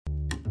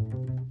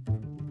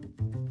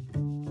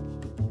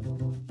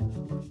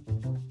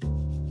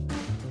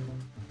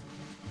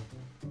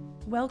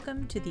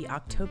Welcome to the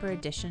October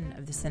edition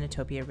of the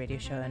Cinetopia radio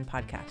show and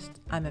podcast.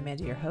 I'm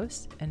Amanda, your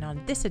host, and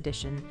on this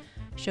edition,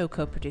 show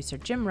co-producer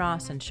Jim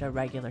Ross and show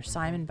regular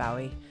Simon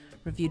Bowie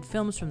reviewed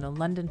films from the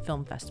London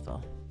Film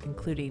Festival,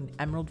 including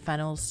Emerald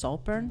Fennel's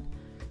Saltburn,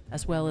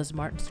 as well as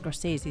Martin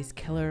Scorsese's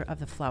Killer of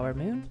the Flower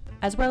Moon,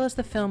 as well as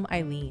the film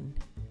EILEEN,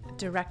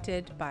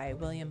 directed by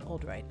William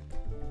Oldroyd.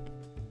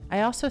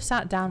 I also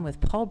sat down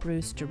with Paul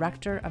Bruce,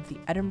 director of the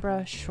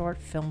Edinburgh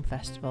Short Film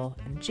Festival,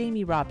 and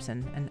Jamie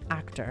Robson, an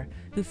actor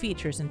who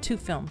features in 2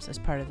 films as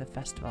part of the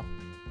festival.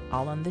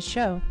 All on this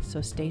show, so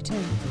stay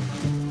tuned.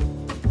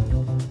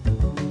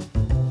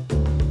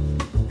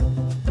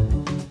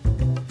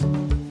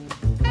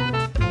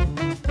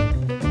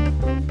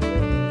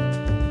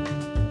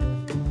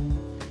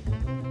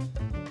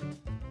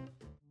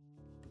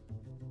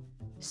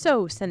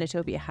 So,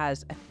 Cinetopia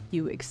has a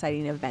few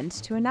exciting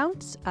events to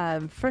announce.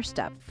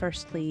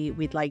 Firstly,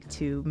 we'd like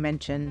to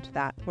mention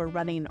that we're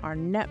running our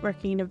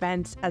networking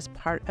events as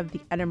part of the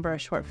Edinburgh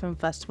Short Film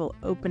Festival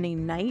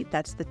opening night.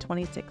 That's the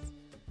 26th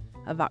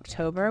of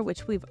October,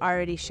 which we've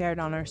already shared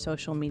on our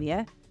social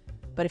media.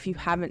 But if you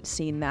haven't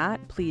seen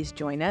that, please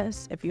join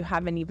us. If you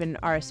haven't even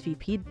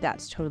RSVP'd,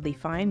 that's totally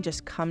fine.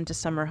 Just come to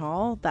Summer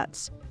Hall.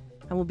 And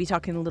we'll be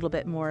talking a little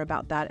bit more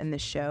about that in the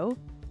show.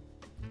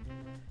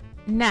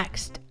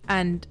 Next,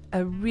 and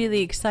a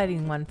really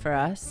exciting one for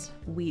us,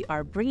 we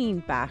are bringing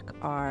back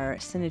our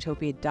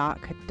Cinetopia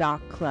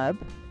Doc Club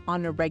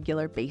on a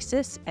regular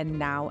basis and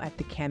now at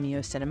the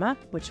Cameo Cinema,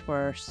 which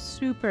we're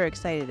super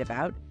excited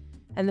about.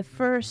 And the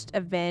first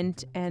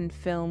event and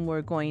film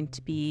we're going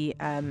to be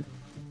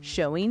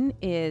showing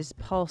is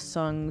Paul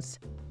Sung's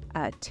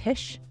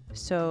Tish.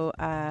 So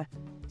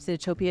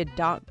Cinetopia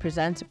Doc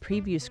presents a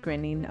preview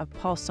screening of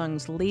Paul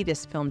Sung's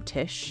latest film,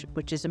 Tish,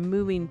 which is a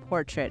moving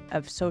portrait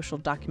of social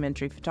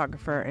documentary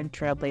photographer and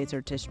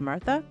trailblazer Tish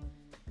Martha,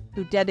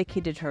 who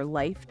dedicated her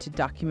life to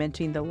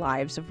documenting the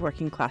lives of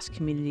working class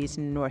communities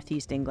in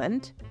Northeast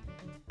England.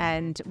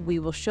 And we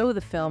will show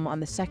the film on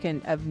the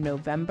 2nd of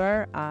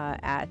November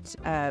at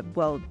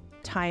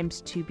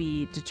times to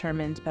be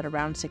determined, but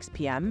around 6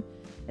 p.m.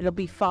 It'll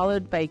be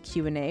followed by a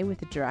Q&A with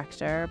the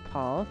director,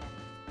 Paul,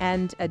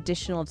 and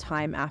additional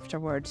time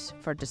afterwards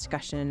for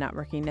discussion and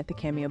networking at the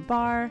Cameo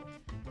Bar.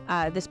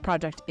 This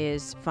project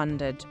is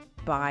funded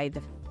by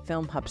the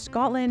Film Hub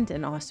Scotland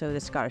and also the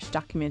Scottish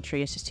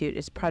Documentary Institute.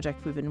 It's a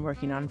project we've been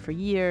working on for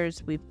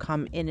years. We've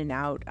come in and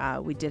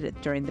out. We did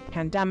it during the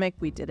pandemic.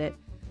 We did it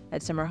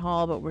at Summer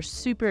Hall, but we're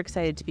super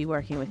excited to be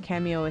working with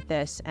Cameo with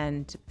this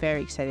and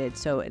very excited.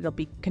 So it'll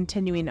be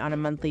continuing on a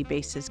monthly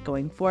basis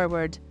going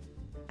forward,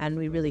 and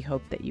we really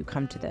hope that you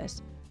come to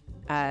this.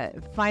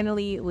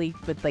 Finally, we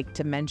would like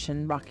to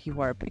mention Rocky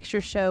Horror Picture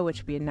Show,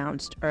 which we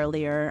announced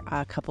earlier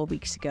a couple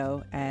weeks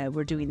ago.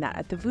 We're doing that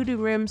at the Voodoo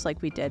Rooms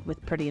like we did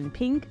with Pretty in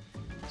Pink.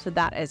 So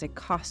that is a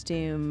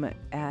costume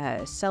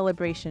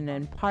celebration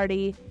and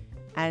party.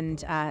 And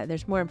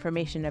there's more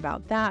information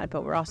about that,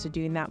 but we're also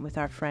doing that with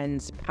our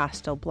friends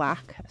Pastel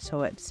Black.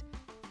 So it's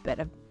a bit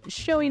of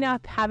showing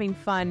up, having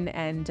fun,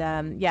 and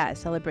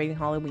celebrating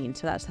Halloween.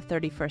 So that's the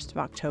 31st of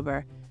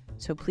October.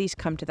 So please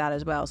come to that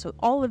as well. So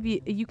all of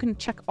you can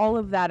check all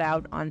of that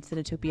out on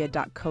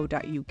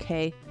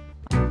cinetopia.co.uk.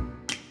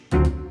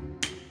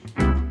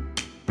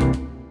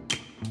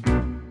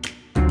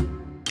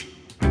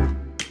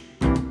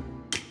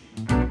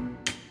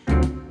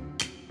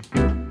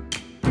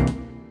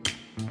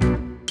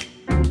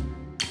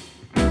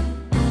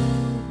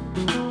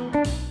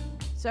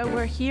 So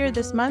we're here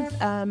this month,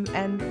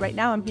 and right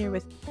now I'm here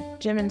with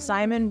Jim and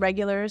Simon,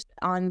 regulars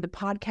on the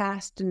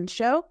podcast and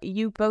show.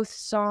 You both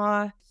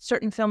saw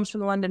certain films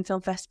from the London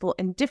Film Festival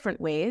in different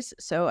ways,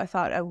 so I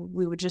thought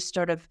we would just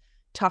sort of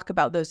talk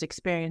about those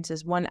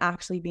experiences, one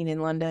actually being in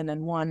London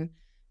and one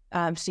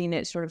seeing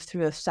it sort of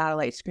through the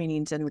satellite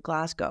screenings in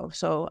Glasgow.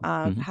 So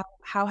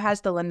how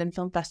has the London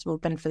Film Festival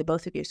been for the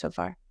both of you so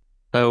far?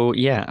 So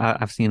yeah,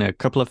 I've seen a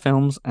couple of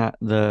films at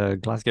the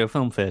Glasgow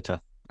Film Theatre,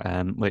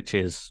 which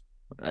is,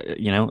 I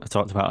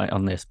talked about it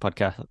on this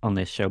podcast, on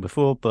this show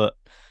before, but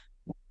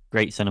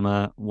great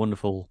cinema,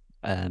 wonderful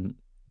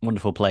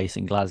place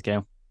in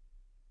Glasgow.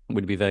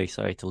 Would be very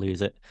sorry to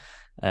lose it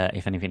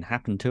if anything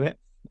happened to it.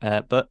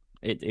 But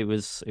it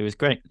was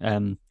great.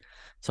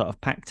 Sort of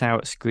packed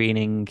out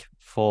screening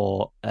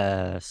for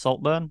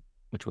Saltburn,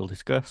 which we'll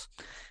discuss,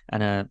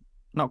 and a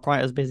not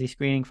quite as busy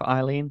screening for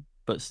EILEEN,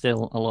 but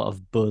still a lot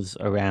of buzz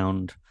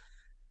around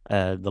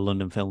the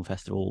London Film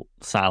Festival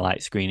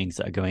satellite screenings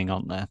that are going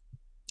on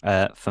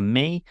there. For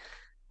me,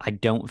 I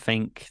don't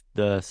think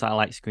the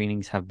satellite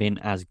screenings have been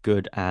as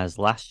good as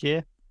last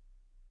year.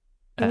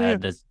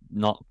 There's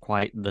not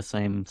quite the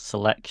same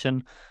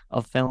selection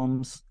of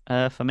films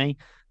for me,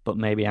 but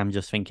maybe I'm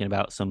just thinking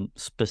about some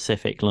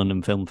specific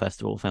London Film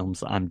Festival films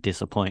that I'm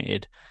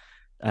disappointed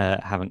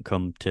haven't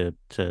come to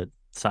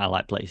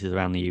satellite places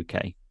around the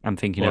UK. I'm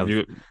thinking what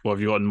have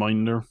you got in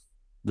mind there?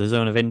 The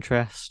Zone of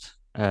Interest,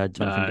 Jonathan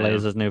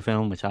Glazer's new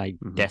film, which I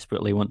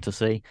desperately want to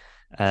see,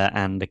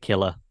 and The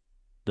Killer,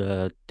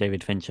 the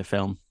David Fincher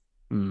film.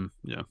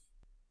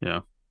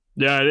 Yeah.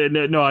 Yeah,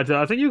 no, I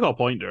think you got a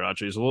point there.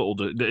 Actually, it's a little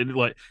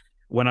like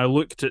when I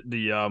looked at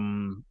the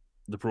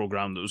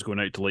program that was going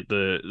out to like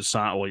the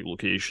satellite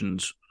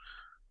locations.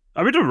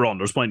 I mean, don't get me wrong.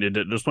 There's plenty of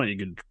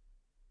good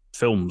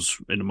films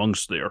in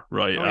amongst there,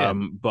 right? Oh yeah.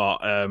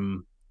 But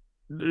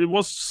it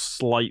was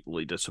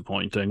slightly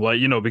disappointing. Like,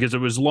 because it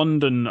was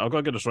London. I've got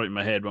to get this right in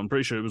my head, but I'm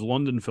pretty sure it was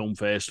London Film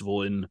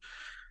Festival in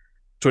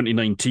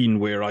 2019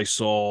 where I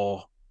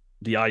saw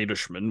The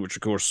Irishman, which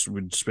of course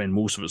would spend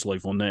most of its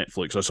life on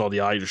Netflix. I saw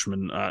The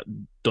Irishman at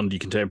Dundee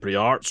Contemporary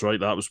Arts, right?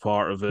 That was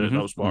part of it.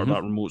 That was part of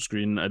that remote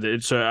screen.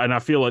 And I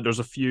feel like there's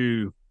a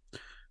few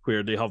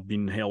where they have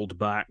been held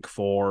back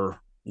for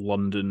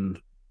London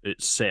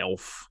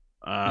itself.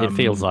 It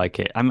feels like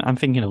it. I'm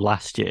thinking of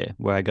last year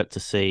where I got to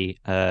see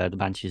The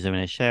Banshees of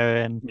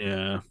Inisherin,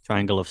 Yeah.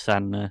 Triangle of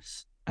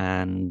Sadness,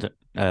 and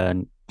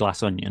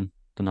Glass Onion,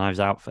 the Knives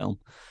Out film,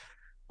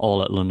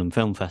 all at London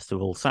Film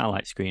Festival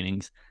satellite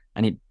screenings,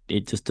 and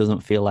it just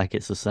doesn't feel like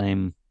it's the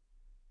same.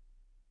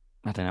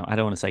 I don't know. I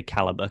don't want to say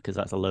caliber because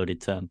that's a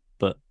loaded term,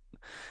 but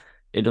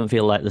it doesn't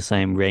feel like the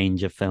same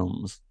range of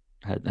films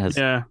has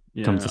come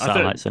to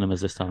satellite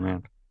cinemas this time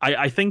around.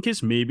 I think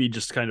it's maybe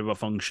just kind of a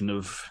function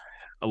of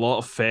a lot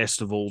of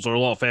festivals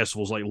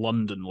like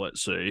London,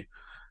 let's say,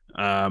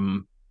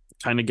 kind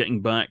of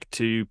getting back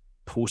to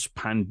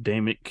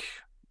post-pandemic.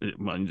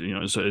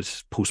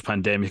 It's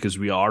post-pandemic as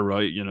we are,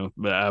 right?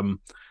 But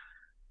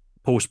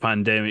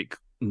post-pandemic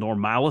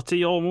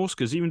normality almost,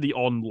 because even the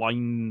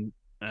online.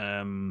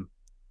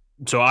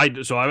 So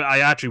I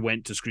actually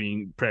went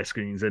to press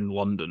screenings in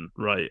London,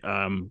 right?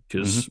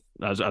 Because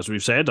as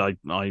we've said, I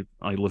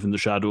live in the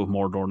shadow of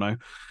Mordor now.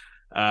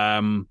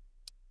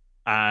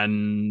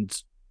 And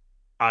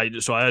I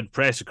had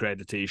press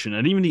accreditation,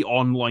 and even the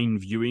online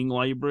viewing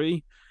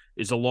library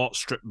is a lot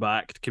stripped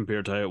back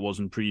compared to how it was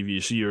in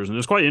previous years. And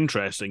it's quite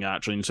interesting,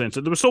 actually, in the sense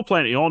that there was still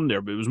plenty on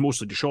there, but it was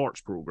mostly the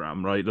shorts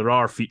program, right? There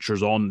are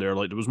features on there,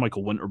 like there was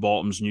Michael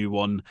Winterbottom's new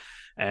one,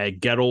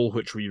 Girl,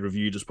 which we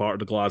reviewed as part of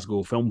the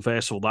Glasgow Film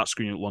Festival. That's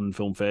screening at London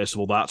Film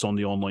Festival. That's on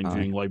the online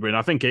viewing library. And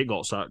I think it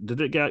got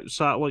did it get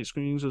satellite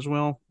screenings as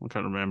well? I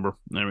can't remember.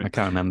 Anyway, I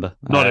can't remember.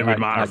 Not it would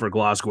matter for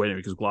Glasgow anyway,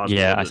 because Glasgow.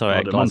 Yeah, I saw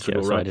it at Glasgow,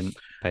 ago, so right? I didn't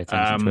pay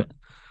attention to it.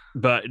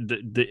 But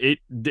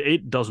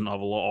it doesn't have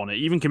a lot on it,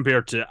 even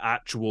compared to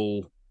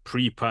actual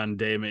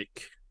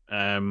pre-pandemic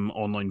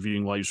online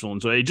viewing live streaming.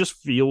 So it just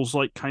feels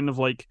like kind of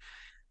like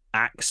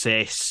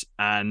access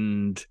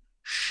and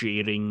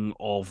sharing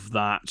of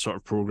that sort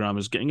of program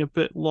is getting a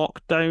bit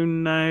locked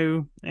down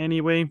now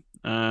anyway.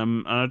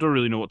 And I don't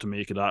really know what to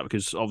make of that,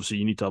 because obviously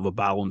you need to have a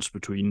balance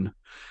between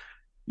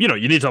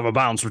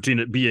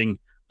it being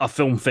a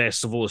film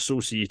festival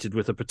associated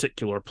with a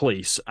particular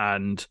place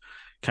and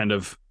kind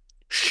of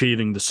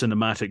sharing the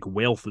cinematic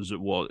wealth as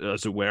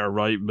it were,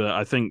 right? But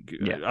I think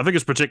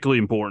it's particularly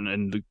important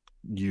in the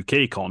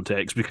UK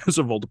context because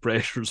of all the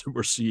pressures that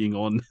we're seeing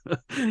on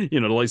the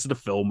likes of the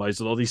film house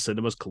and all these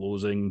cinemas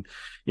closing,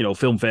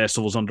 film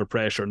festivals under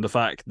pressure, and the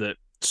fact that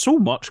so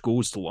much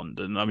goes to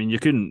London. I mean, you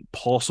couldn't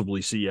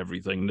possibly see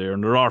everything there,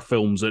 and there are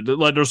films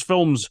there's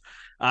films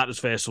at this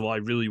festival I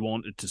really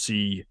wanted to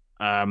see,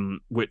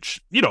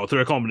 which, through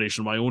a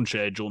combination of my own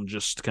schedule and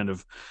just kind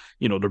of,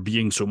 there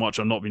being so much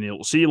I'm not being able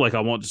to see. Like, I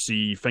want to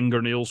see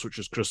Fingernails, which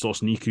is Christos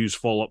Niku's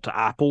follow-up to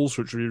Apples,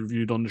 which we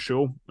reviewed on the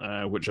show,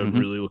 which I'm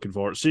really looking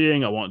forward to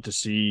seeing. I want to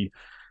see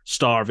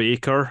Starve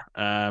Acre,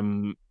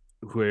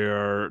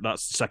 where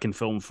that's the second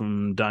film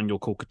from Daniel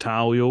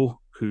Cocataglio,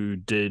 who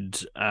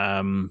did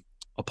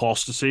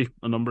Apostasy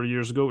a number of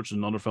years ago, which is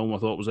another film I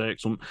thought was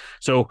excellent.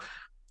 So,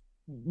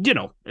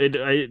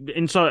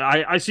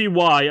 I see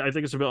why. I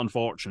think it's a bit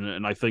unfortunate,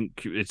 and I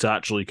think it's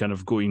actually kind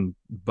of going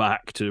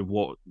back to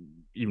what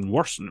even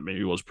worse than it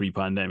maybe was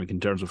pre-pandemic in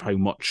terms of how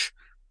much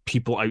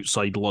people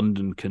outside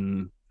London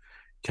can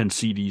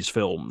see these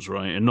films,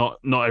 right? And not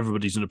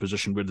everybody's in a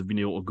position where they've been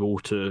able to go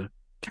to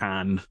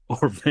Cannes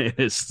or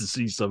Venice to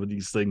see some of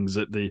these things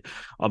that the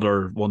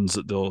other ones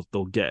that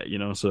they'll get,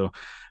 So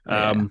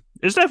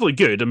it's definitely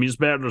good. I mean, it's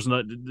better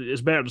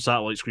the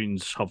satellite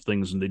screens have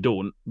things and they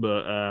don't,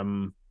 but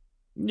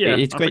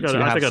it's great to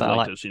have I'd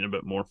like to have seen a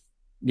bit more.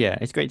 Yeah,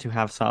 it's great to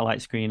have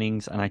satellite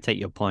screenings, and I take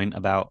your point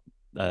about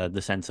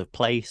the sense of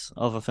place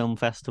of a film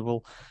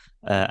festival,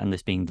 and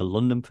this being the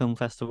London Film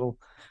Festival,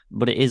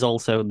 but it is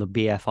also the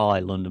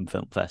BFI London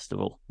Film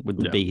Festival,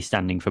 with the B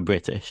standing for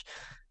British,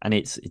 and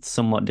it's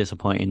somewhat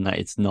disappointing that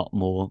it's not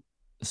more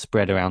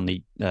spread around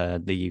the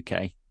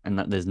UK, and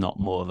that there's not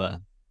more of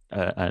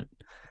a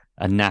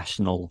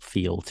national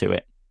feel to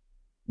it,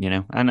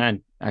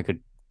 And I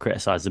could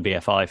criticize the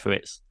BFI for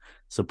its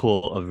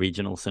support of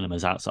regional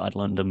cinemas outside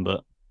London,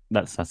 but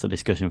that's a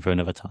discussion for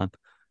another time.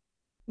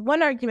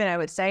 One argument I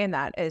would say in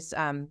that is,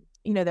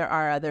 there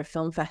are other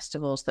film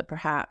festivals that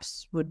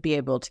perhaps would be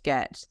able to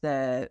get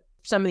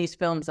some of these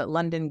films that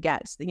London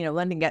gets.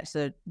 London gets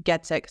it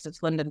because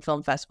it's London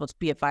Film Festival, it's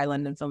BFI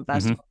London Film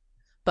Festival.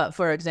 But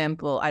for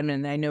example, I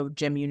mean, I know,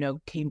 Jim,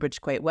 Cambridge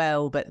quite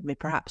well, but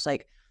perhaps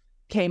like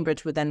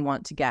Cambridge would then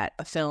want to get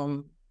a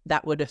film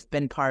that would have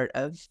been part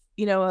of,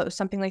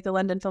 something like the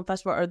London Film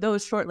Festival, or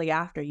those shortly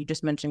after. You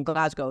just mentioned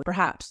Glasgow.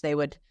 Perhaps they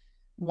would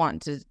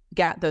want to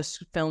get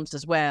those films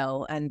as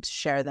well and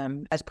share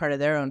them as part of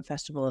their own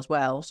festival as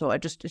well. So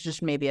it's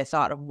just maybe a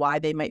thought of why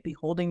they might be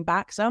holding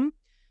back some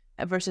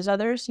versus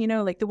others,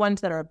 like the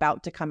ones that are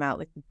about to come out,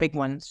 like the big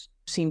ones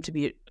seem to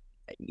be,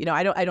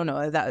 I don't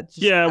know that.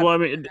 Well, I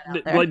mean,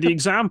 like the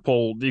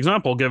example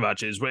I'll give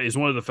actually is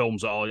one of the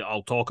films that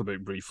I'll talk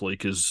about briefly,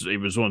 because it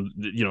was one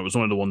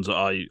of the ones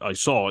that I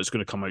saw. It's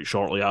going to come out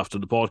shortly after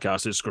the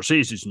podcast. It's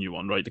Scorsese's new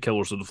one, right? The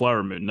Killers of the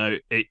Flower Moon. Now,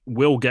 it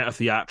will get a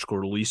theatrical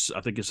release.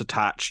 I think it's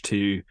attached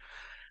to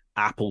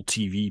Apple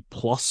TV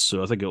Plus,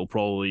 so I think it'll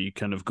probably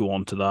kind of go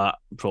on to that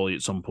probably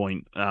at some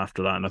point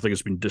after that. And I think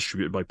it's been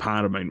distributed by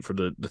Paramount for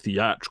the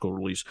theatrical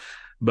release.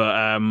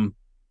 But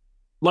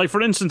like,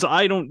 for instance,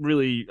 I don't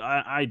really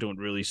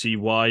see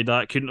why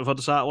that couldn't have had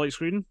a satellite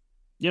screening,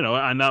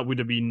 and that would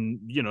have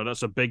been,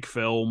 that's a big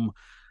film.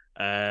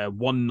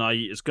 One night,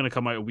 it's going to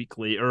come out a week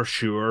later,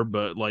 sure,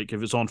 but like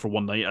if it's on for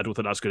one night, I don't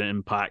think that's going to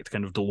impact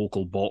kind of the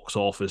local box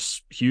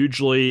office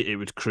hugely. It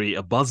would create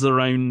a buzz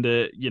around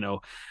it,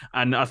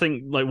 and I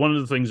think like one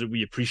of the things that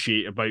we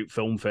appreciate about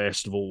film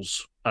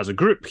festivals as a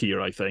group here,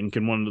 I think,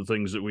 and one of the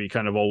things that we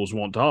kind of always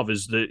want to have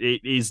is that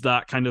it is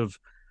that kind of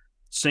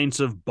sense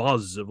of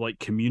buzz, of like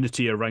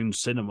community around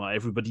cinema,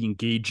 everybody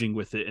engaging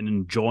with it and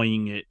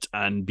enjoying it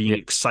and being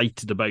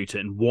excited about it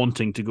and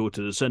wanting to go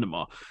to the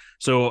cinema.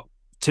 So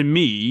to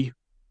me,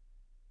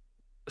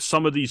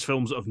 some of these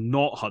films that have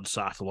not had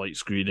satellite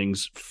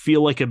screenings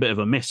feel like a bit of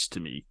a miss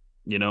to me,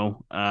 that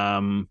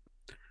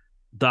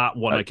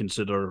one I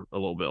consider a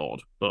little bit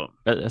odd, but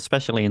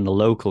especially in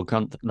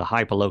the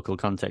hyper local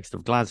context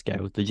of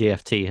Glasgow, the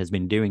GFT has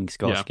been doing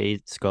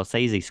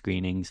Scorsese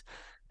screenings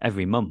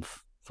every month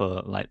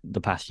for like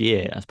the past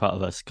year as part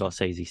of a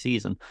Scorsese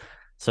season.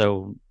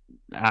 So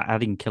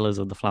adding Killers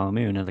of the Flower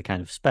Moon are the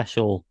kind of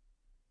special,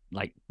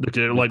 like the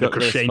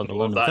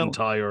crescendo of that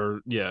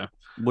entire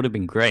would have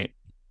been great.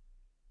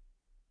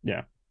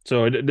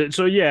 So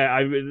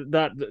yeah,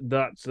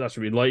 that's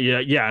really like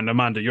and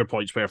Amanda, your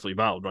point's perfectly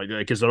valid, right?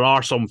 Because there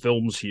are some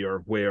films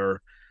here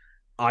where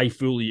I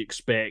fully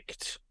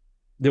expect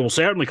they will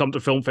certainly come to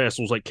film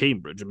festivals like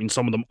Cambridge. I mean,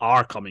 some of them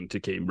are coming to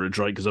Cambridge,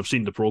 right? Because I've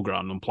seen the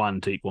programme and plan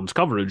to take one's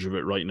coverage of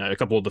it right now. A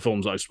couple of the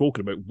films I've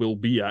spoken about will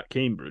be at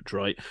Cambridge,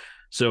 right?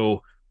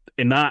 So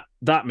in that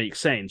makes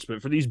sense.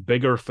 But for these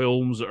bigger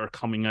films that are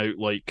coming out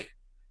like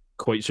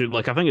quite soon,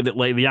 like I think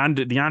like the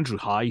Andrew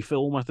High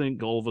film, I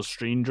think All of Us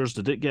Strangers,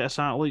 did it get a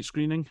satellite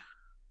screening?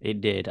 It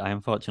did. I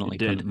unfortunately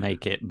couldn't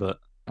make it, but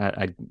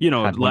I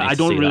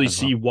don't really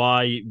see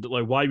why.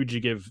 Like, why would you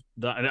give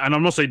that? And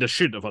I'm not saying they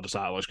should have had a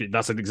satellite screening.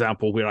 That's an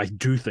example where I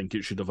do think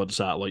it should have had a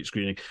satellite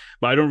screening,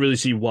 but I don't really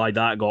see why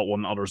that got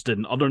one, others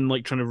didn't. Other than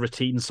like trying to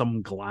retain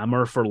some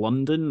glamour for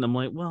London, I'm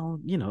like, well,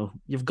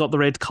 you've got the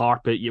red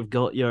carpet, you've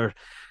got your,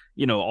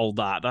 all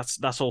that.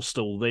 That's all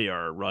still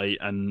there, right?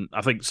 And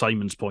I think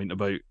Simon's point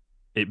about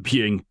it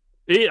being.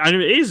 It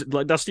is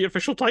like that's the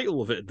official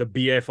title of it, the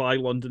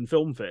BFI London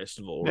Film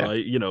Festival,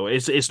 right?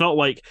 It's not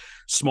like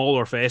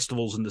smaller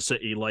festivals in the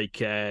city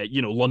like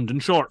London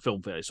Short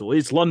Film Festival.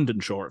 It's London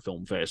Short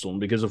Film Festival,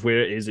 and because of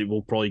where it is, it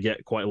will probably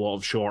get quite a lot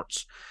of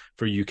shorts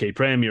for UK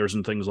premieres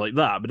and things like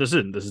that. But this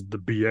isn't. This is the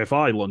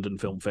BFI London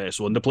Film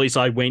Festival, and the place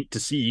I went to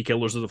see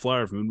Killers of the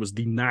Flower Moon was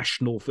the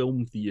National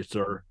Film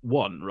Theatre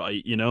one,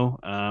 right?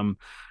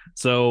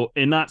 So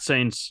in that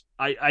sense,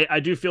 I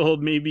do feel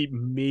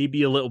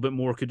maybe a little bit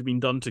more could have been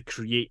done to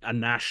create a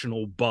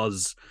national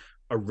buzz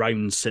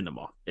around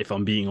cinema, if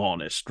I'm being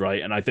honest,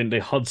 right? And I think they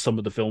had some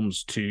of the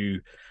films to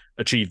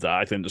achieve that.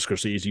 I think the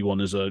Scorsese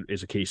one is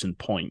a case in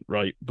point,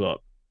 right? But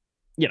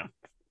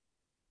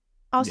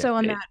also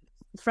on that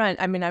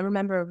front, I mean, I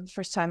remember the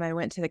first time I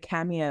went to the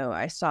Cameo,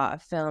 I saw a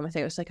film, I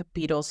think it was like a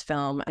Beatles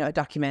film, a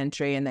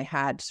documentary, and they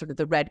had sort of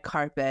the red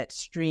carpet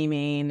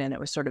streaming, and it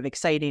was sort of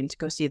exciting to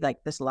go see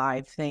like this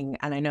live thing.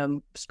 And I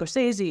know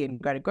Scorsese and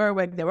Greta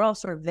Gerwig, they were all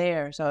sort of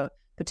there, so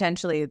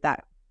potentially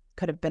that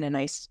could have been a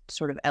nice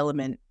sort of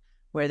element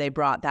where they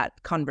brought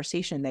that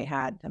conversation they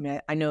had. I mean,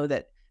 I know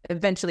that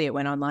eventually it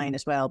went online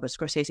as well, but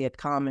Scorsese had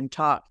come and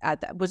talked at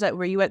that.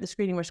 Were you at the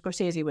screening where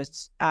Scorsese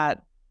was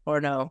at? Or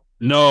no?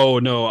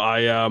 No.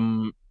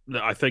 I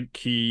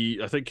think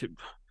I've got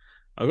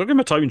to get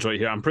my timings right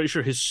here. I'm pretty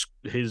sure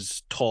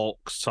his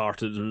talk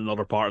started in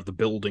another part of the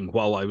building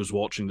while I was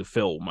watching the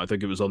film. I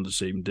think it was on the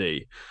same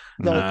day.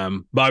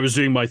 No. But I was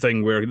doing my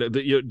thing where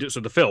so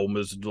the film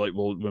is like,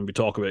 well, when we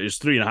talk about it, it's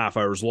 3.5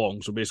 hours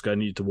long. So basically, I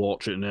needed to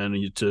watch it and then I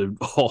needed to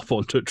hop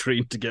onto a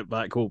train to get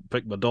back home,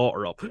 pick my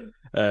daughter up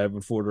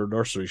before her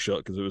nursery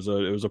shut, because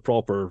it was a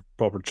proper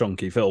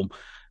chunky film.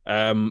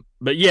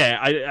 But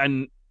yeah,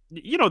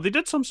 they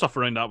did some stuff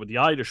around that with The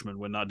Irishman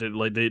when that did,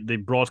 like, they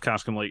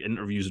broadcast kind of like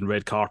interviews and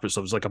red carpet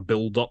stuff. It was like a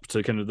build up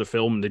to kind of the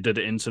film, and they did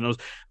it in cinemas.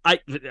 I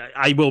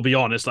will be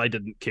honest, I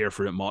didn't care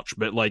for it much,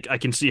 but like I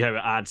can see how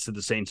it adds to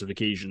the sense of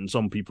occasion.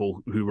 Some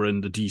people who were in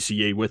the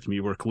DCA with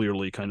me were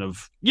clearly kind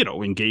of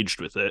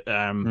engaged with it.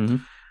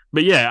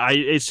 But yeah,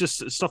 it's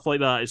just stuff like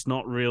that. It's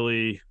not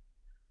really.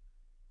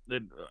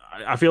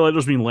 I feel like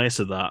there's been less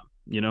of that,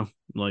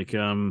 like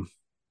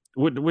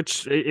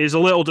which is a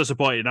little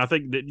disappointing. I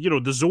think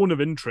that the zone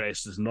of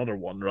interest is another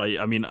one, right?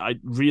 I mean,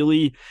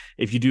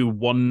 if you do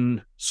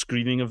one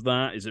screening of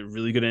that, is it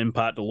really going to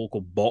impact the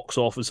local box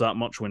office that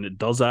much when it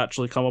does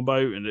actually come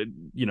about?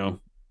 And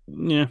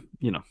yeah.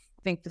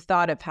 I think the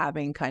thought of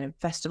having kind of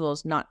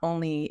festivals not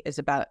only is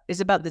about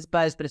this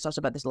buzz, but it's also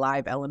about this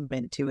live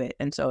element to it.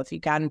 And so if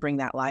you can bring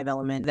that live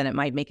element, then it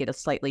might make it a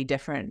slightly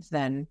different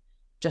than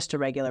just a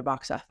regular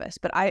box office.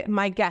 But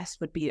my guess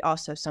would be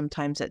also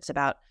sometimes it's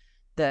about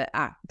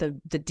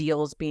the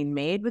deals being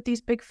made with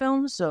these big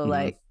films. So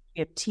like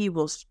if T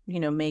will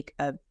make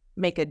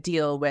a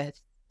deal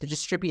with the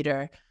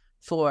distributor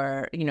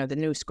for the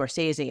new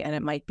Scorsese, and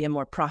it might be a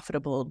more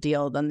profitable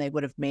deal than they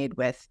would have made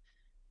with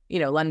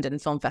London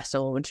Film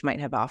Festival, which might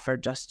have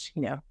offered just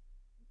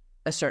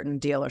a certain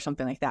deal or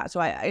something like that. So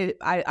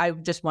I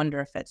just wonder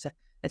if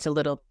it's a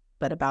little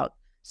bit about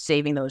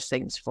saving those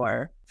things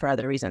for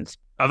other reasons.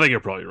 I think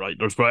you're probably right.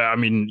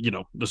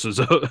 This is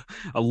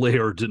a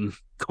layered and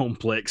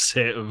complex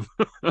set of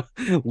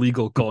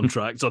legal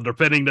contracts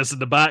underpinning this in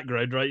the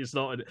background, right? It's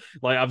not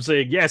like I'm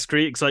saying, yes,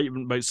 create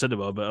excitement about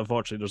cinema, but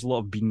unfortunately there's a lot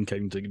of bean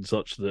counting and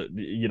such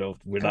that,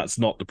 where that's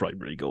not the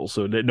primary goal.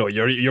 So no,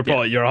 you're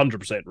probably, you're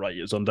 100% right.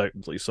 It's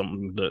undoubtedly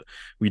something that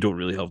we don't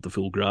really have the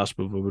full grasp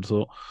of, I would have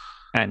thought.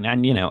 And I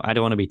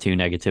don't want to be too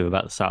negative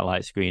about the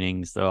satellite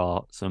screenings. There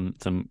are some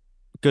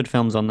good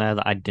films on there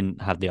that I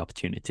didn't have the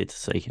opportunity to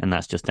see, and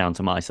that's just down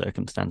to my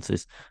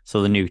circumstances.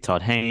 So the new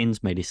Todd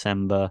Haynes, May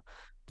December,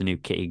 the new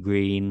Kitty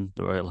Green,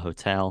 The Royal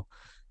Hotel,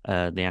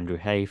 the Andrew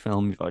Hay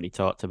film you've already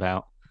talked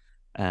about,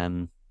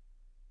 How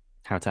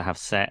to Have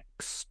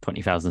Sex,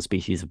 20,000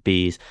 Species of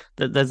Bees.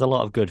 There's a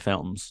lot of good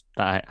films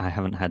that I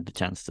haven't had the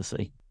chance to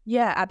see.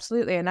 Yeah,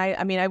 absolutely. And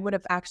I mean, I would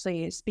have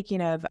actually,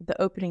 speaking of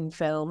the opening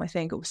film, I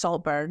think it was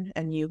Saltburn,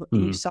 and you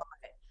saw it.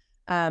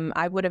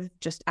 I would have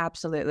just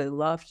absolutely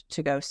loved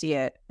to go see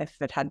it if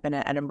it had been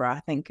at Edinburgh. I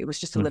think it was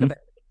just a little bit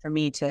for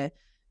me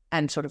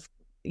and sort of,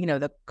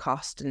 the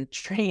cost and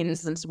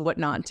trains and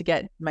whatnot to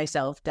get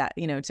myself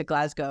to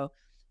Glasgow.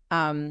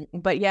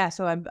 But yeah,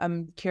 so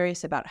I'm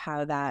curious about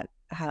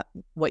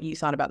what you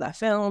thought about that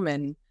film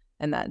and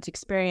that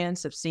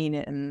experience of seeing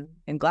it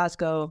in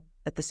Glasgow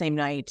at the same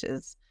night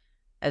as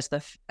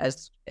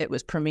it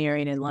was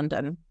premiering in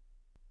London.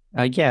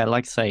 Yeah,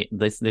 like I say,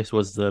 this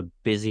was the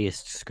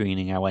busiest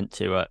screening I went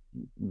to at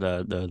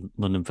the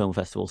London Film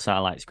Festival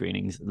satellite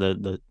screenings.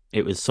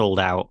 It was sold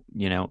out.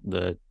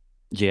 The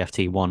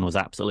GFT one was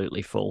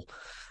absolutely full,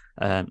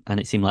 and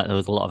it seemed like there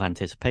was a lot of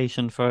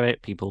anticipation for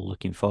it. People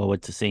looking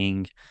forward to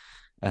seeing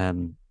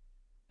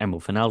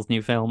Emerald Fennell's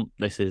new film.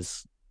 This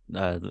is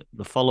the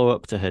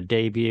follow-up to her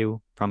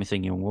debut,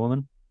 Promising Young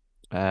Woman,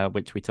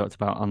 which we talked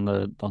about on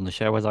the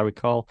show, as I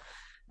recall,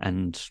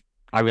 and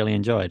I really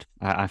enjoyed.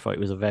 I thought it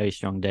was a very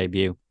strong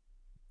debut,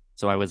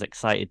 so I was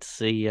excited to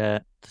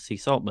see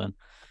Saltburn.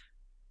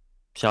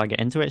 Shall I get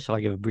into it? Shall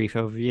I give a brief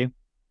overview?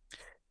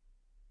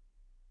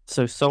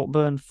 So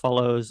Saltburn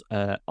follows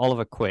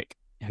Oliver Quick,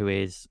 who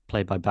is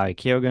played by Barry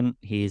Keoghan.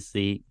 He's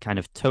the kind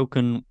of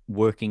token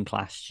working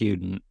class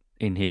student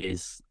in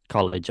his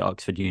college,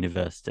 Oxford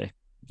University.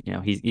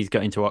 He's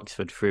got into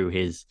Oxford through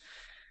his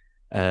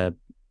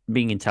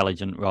being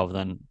intelligent rather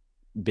than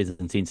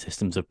Byzantine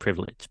systems of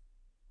privilege.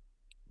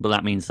 But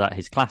that means that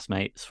his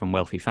classmates from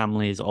wealthy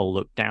families all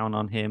look down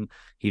on him.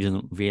 He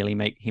doesn't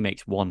really he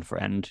makes one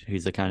friend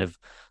who's a kind of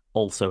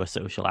also a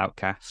social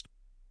outcast.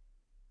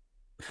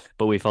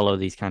 But we follow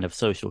these kind of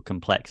social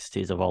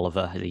complexities of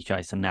Oliver as he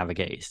tries to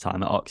navigate his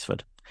time at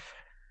Oxford.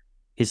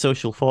 His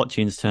social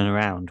fortunes turn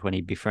around when he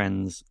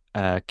befriends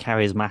a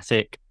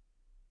charismatic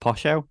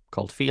posho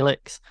called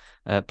Felix,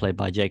 played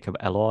by Jacob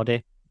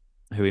Elordi,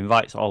 who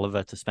invites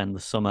Oliver to spend the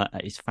summer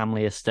at his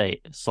family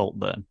estate,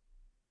 Saltburn.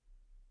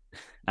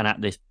 And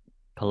at this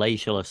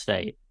palatial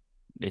estate,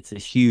 it's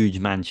this huge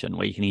mansion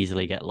where you can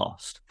easily get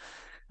lost.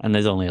 And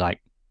there's only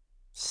like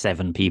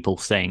 7 people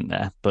staying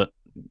there, but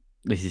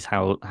this is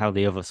how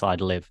the other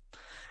side live.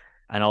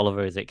 And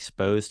Oliver is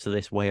exposed to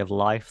this way of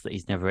life that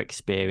he's never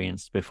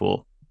experienced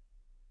before.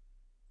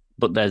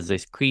 But there's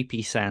this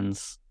creepy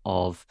sense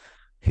of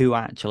who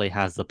actually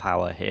has the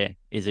power here.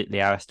 Is it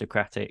the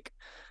aristocratic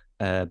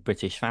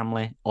British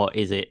family, or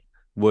is it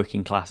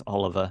working class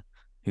Oliver,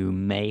 who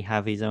may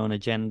have his own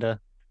agenda?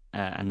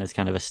 And there's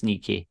kind of a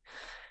sneaky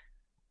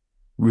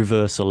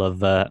reversal of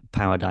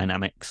power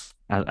dynamics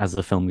as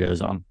the film goes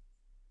on.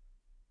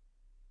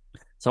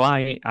 So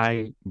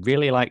I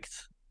really liked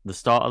the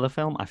start of the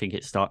film. I think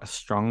it starts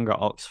strong at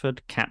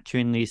Oxford,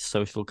 capturing these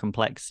social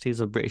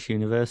complexities of British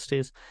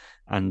universities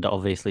and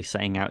obviously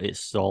setting out its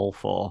stall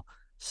for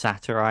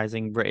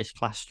satirizing British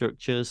class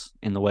structures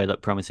in the way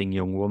that Promising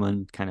Young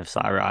Woman kind of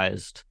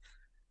satirized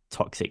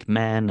toxic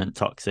men and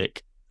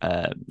toxic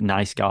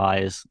nice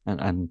guys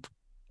and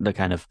the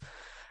kind of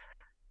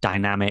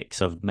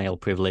dynamics of male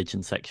privilege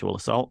and sexual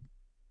assault.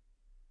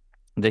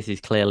 This is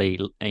clearly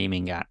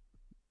aiming at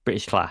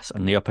British class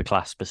and the upper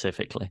class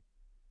specifically.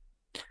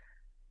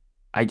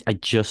 I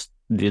just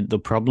the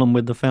problem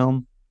with the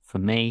film for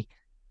me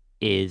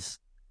is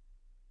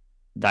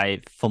that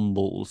it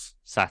fumbles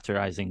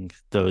satirizing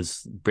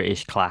those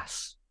British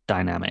class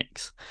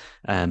dynamics,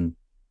 and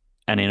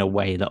in a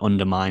way that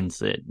undermines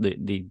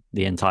the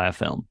entire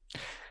film.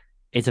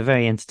 It's a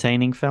very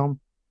entertaining film,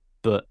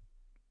 but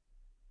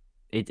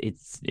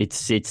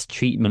its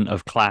treatment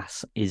of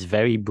class is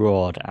very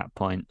broad at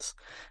points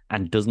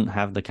and doesn't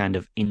have the kind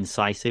of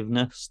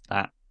incisiveness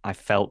that I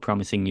felt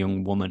Promising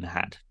Young Woman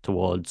had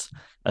towards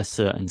a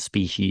certain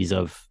species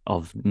of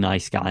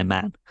nice guy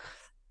man.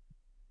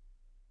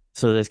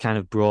 So there's kind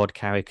of broad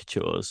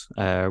caricatures.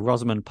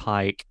 Rosamund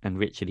Pike and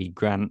Richard E.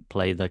 Grant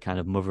play the kind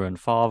of mother and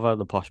father,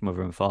 the posh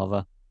mother and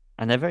father,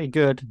 and they're very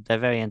good. They're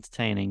very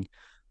entertaining.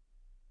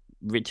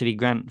 Richard E.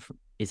 Grant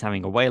is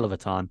having a whale of a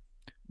time,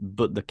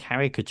 but the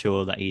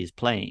caricature that he is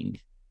playing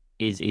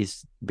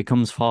is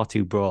becomes far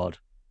too broad,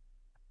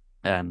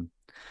 and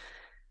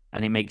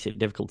it makes it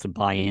difficult to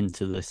buy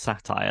into the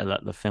satire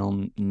that the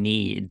film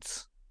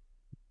needs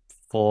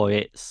for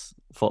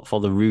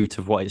the root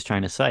of what it's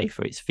trying to say,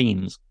 for its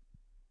themes.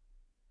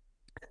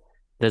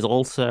 There's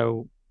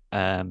also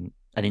an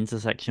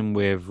intersection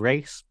with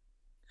race.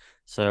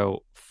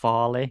 So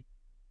Farley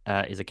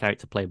is a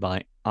character played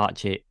by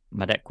Archie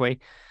Madekwe.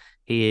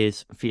 He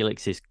is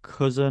Felix's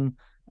cousin,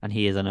 and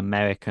he is an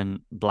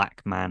American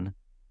black man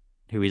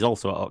who is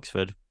also at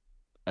Oxford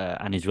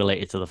and is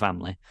related to the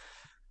family.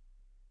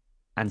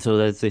 And so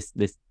there's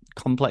this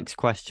complex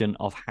question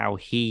of how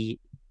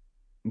he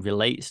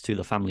relates to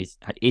the family's,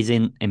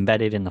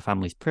 embedded in the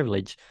family's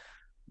privilege,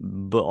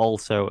 but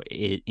also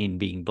in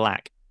being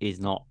black, is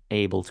not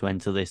able to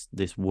enter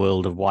this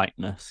world of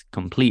whiteness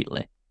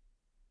completely.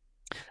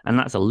 And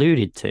that's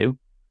alluded to,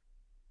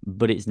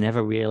 but it's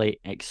never really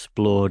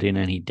explored in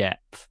any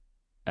depth.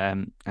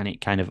 And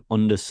it kind of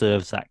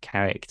underserves that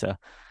character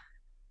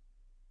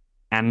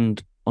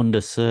and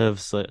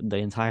underserves the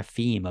entire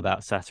theme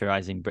about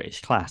satirizing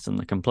British class and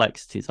the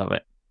complexities of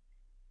it.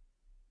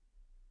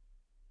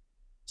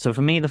 So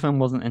for me, the film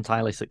wasn't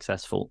entirely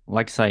successful.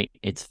 Like I say,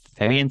 it's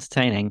very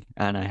entertaining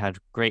and I had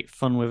great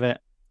fun with it.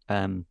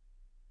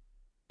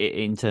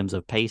 In terms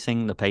of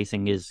pacing, the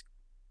pacing is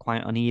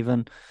quite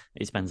uneven.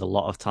 It spends a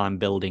lot of time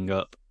building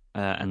up,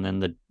 and then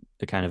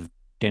the kind of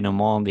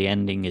denouement, the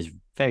ending, is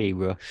very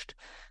rushed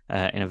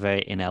in a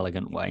very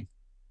inelegant way.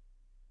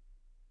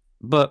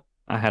 But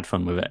I had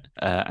fun with it,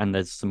 and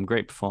there's some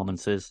great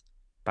performances.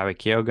 Barry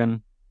Keoghan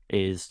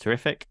is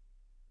terrific.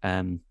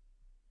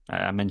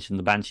 I mentioned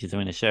the Banshees of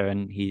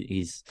Inisherin.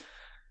 He's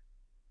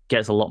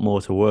gets a lot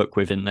more to work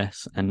with in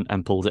this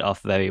and pulls it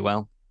off very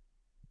well.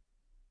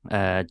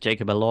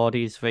 Jacob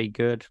Elordi is very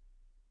good,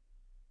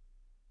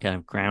 kind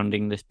of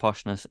grounding this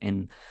poshness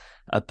in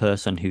a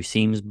person who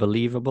seems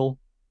believable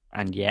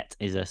and yet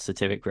is a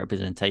satiric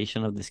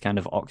representation of this kind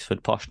of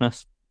Oxford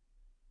poshness.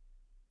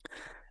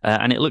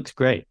 And it looks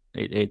great.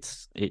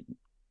 The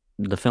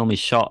film is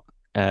shot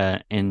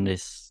in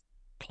this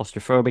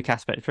claustrophobic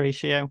aspect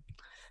ratio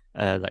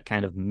that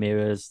kind of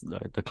mirrors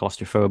the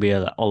claustrophobia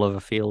that Oliver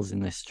feels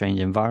in this strange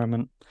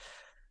environment.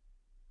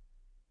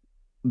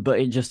 But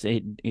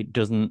it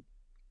doesn't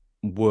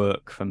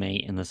work for me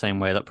in the same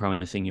way that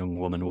Promising Young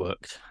Woman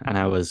worked, and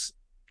I was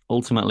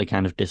ultimately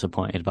kind of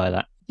disappointed by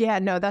that. Yeah,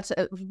 no, that's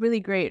a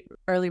really great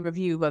early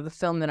review of the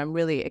film that I'm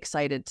really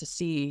excited to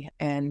see,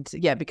 and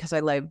yeah, because I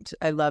loved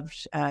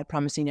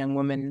Promising Young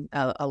Woman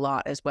a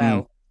lot as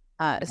well.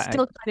 It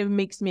still kind of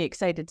makes me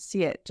excited to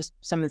see it. Just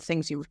some of the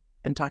things you've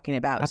been talking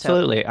about.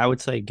 Absolutely, so I would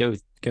say go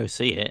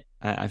see it.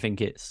 I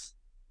think it's,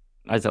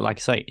 as like I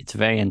say, it's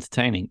very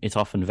entertaining. It's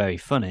often very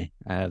funny,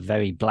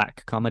 very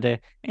black comedy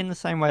in the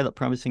same way that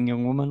Promising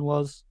Young Woman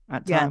was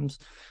at times,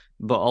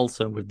 but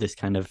also with this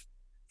kind of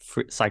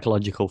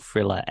psychological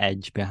thriller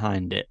edge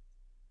behind it.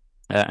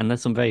 And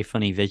there's some very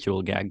funny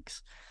visual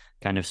gags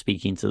kind of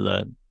speaking to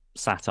the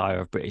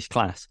satire of British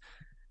class.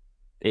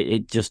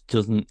 It just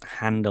doesn't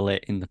handle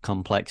it in the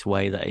complex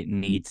way that it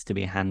needs to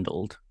be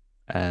handled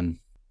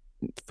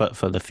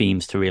for the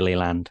themes to really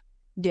land.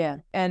 Yeah,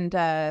 and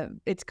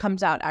it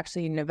comes out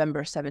actually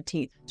November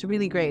 17th. It's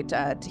really great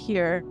to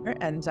hear,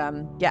 and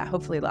yeah,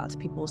 hopefully lots of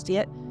people will see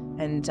it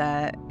and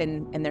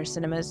in their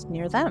cinemas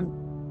near them.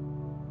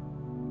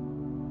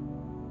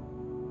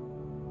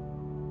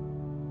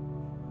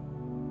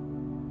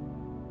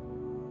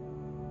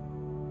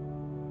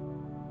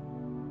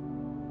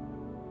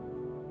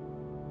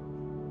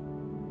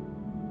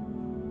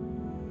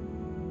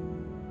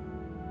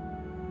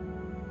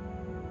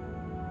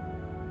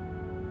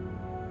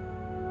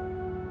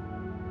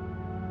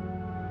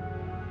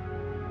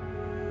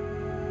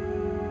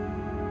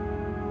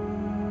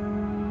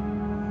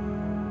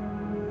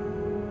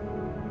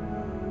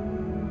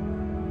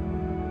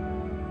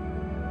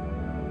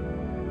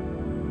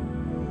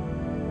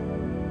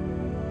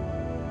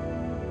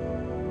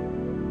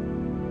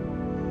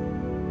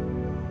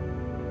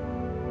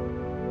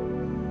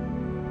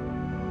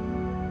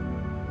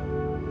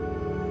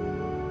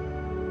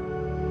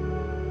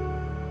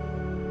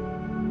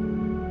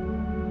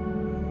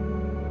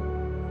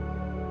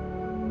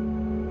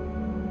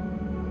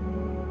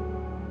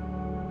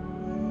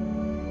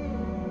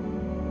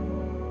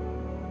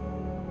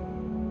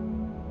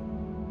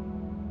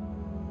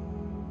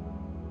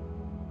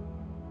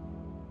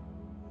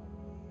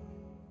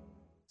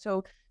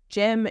 So,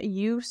 Jim,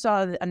 you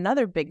saw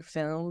another big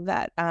film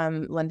that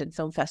London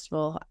Film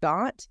Festival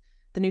got,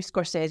 the new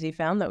Scorsese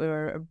film that we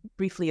were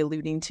briefly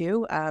alluding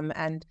to.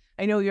 And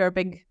I know you're a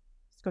big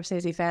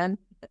Scorsese fan,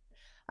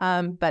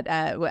 but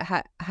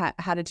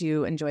how did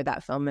you enjoy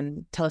that film?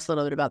 And tell us a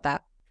little bit about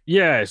that.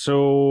 Yeah,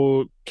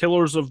 so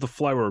Killers of the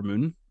Flower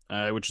Moon,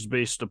 which is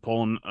based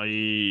upon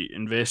a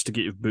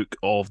investigative book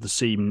of the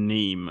same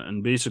name,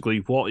 and basically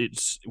what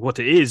it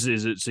is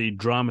it's a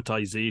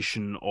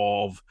dramatization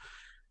of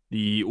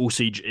the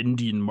Osage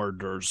Indian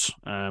murders,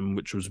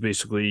 which was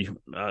basically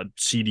a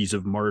series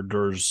of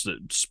murders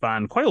that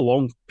span quite a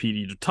long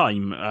period of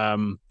time.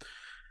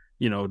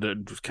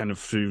 That kind of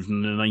through the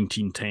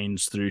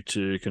 1910s through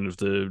to kind of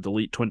the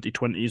late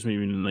 2020s,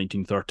 maybe in the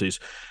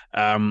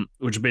 1930s,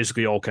 which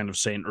basically all kind of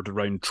centered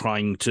around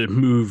trying to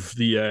move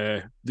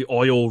the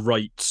oil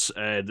rights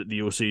that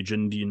the Osage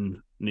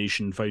Indian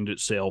nation found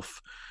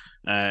itself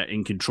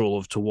in control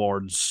of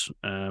towards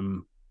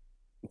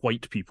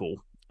white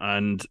people.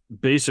 And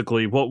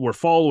basically what we're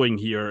following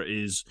here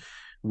is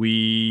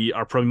we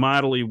are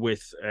primarily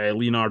with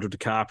Leonardo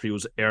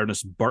DiCaprio's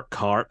Ernest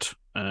Burkhart,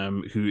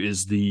 who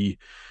is the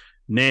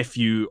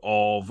nephew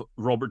of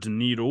Robert De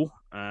Niro,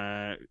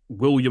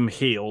 William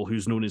Hale,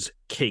 who's known as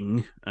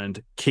King,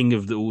 and King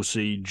of the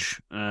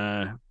Osage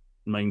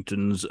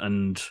Mountains.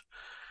 And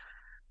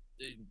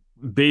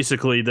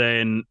basically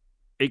then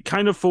it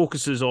kind of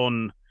focuses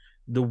on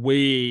the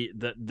way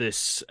that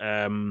this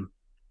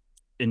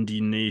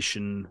Indian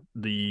nation,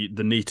 the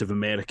Native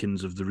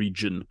Americans of the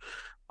region,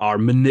 are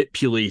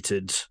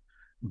manipulated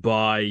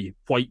by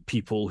white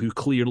people who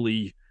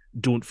clearly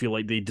don't feel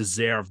like they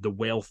deserve the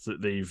wealth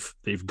that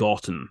they've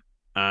gotten.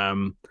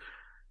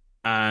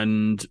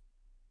 And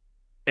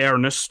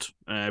Ernest,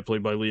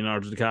 played by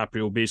Leonardo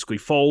DiCaprio, basically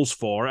falls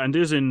for and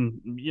is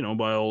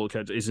by all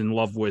accounts, is in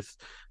love with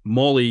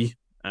Molly,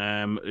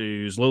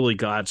 who's Lily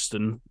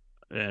Gladstone,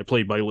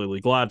 played by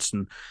Lily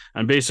Gladstone,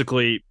 and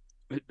basically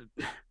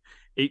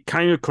it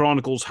kind of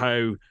chronicles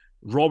how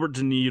Robert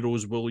De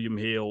Niro's William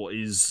Hale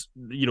is,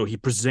 he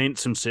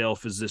presents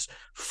himself as this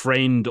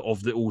friend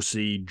of the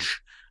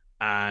Osage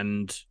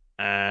and,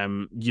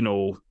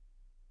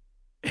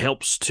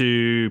 helps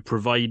to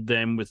provide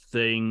them with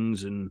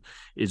things and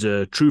is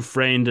a true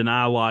friend and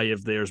ally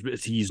of theirs, but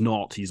he's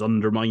not. He's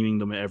undermining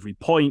them at every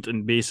point,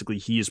 and basically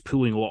he is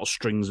pulling a lot of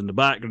strings in the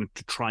background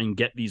to try and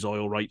get these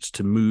oil rights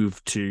to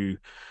move to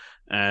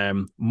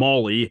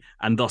Molly,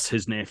 and thus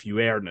his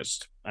nephew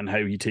Ernest, and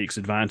how he takes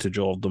advantage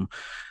of them.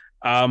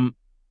 I'll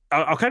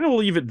kind of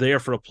leave it there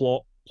for a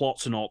plot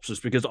synopsis,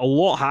 because a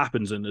lot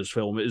happens in this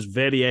film. It is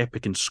very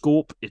epic in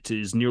scope. It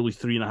is nearly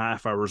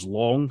 3.5 hours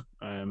long.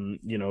 I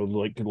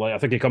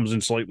think it comes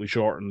in slightly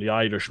shorter than The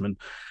Irishman.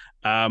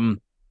 I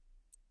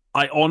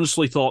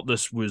honestly thought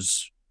this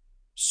was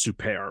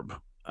superb.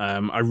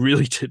 I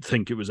really did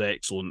think it was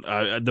excellent.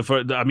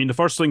 The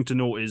first thing to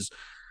note is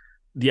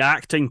the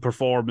acting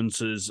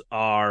performances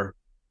are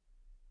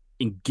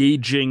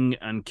engaging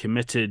and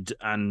committed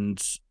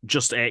and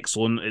just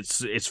excellent.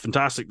 It's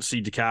fantastic to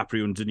see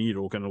DiCaprio and De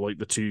Niro, kind of like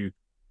the two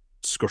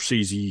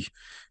Scorsese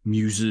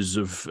muses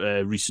of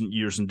recent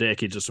years and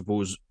decades, I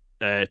suppose,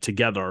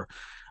 together.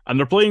 And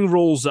they're playing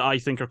roles that I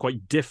think are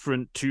quite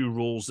different to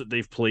roles that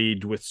they've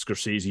played with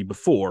Scorsese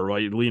before,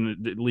 right?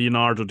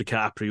 Leonardo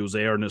DiCaprio's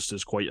Ernest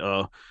is quite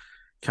a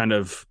kind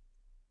of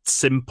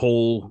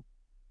simple,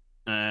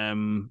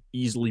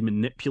 easily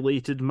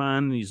manipulated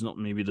man. He's not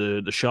maybe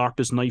the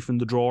sharpest knife in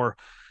the drawer,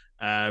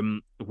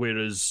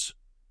 whereas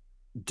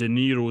De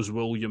Niro's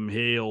William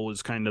Hale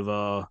is kind of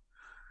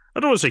I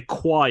don't want to say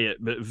quiet,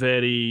 but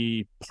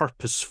very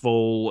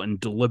purposeful and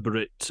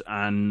deliberate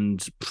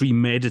and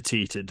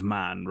premeditated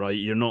man, right?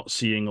 You're not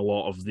seeing a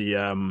lot of the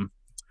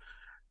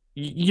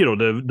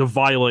the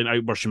violent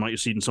outbursts you might have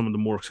seen in some of the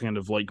more kind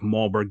of like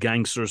mob or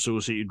gangster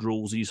associated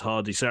roles he's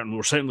had.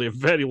 We're certainly a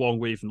very long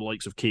way from the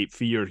likes of Cape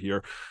Fear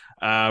here.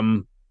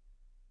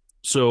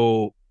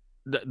 So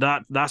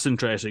that's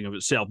interesting of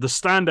itself. The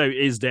standout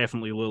is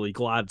definitely Lily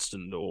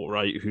Gladstone, though,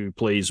 right? Who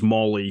plays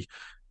Molly,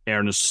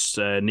 Ernest's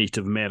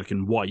Native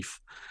American wife.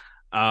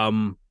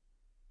 And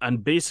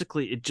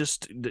basically it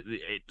just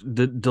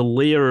the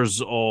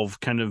layers of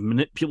kind of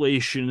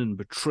manipulation and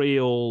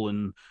betrayal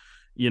and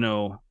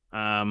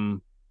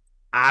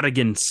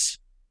arrogance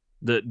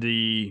that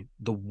the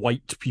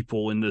white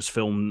people in this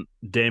film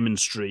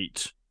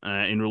demonstrate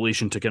in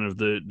relation to kind of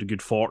the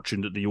good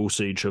fortune that the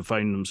Osage have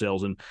found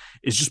themselves in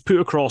is just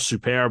put across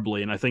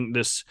superbly. And I think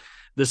this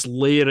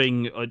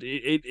layering,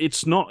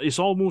 it's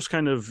almost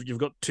kind of, you've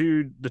got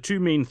the two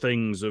main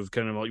things of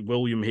kind of like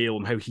William Hale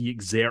and how he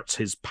exerts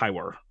his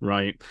power,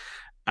 right?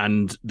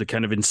 And the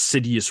kind of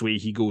insidious way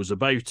he goes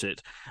about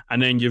it.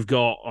 And then you've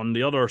got, on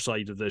the other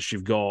side of this,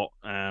 you've got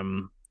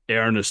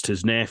Ernest,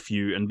 his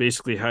nephew, and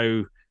basically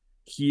how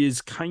he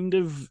is kind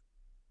of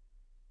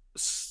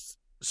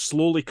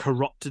slowly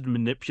corrupted and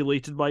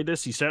manipulated by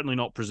this. He's certainly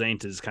not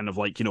presented as kind of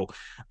like,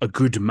 a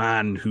good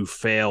man who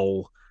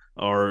fell,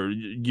 or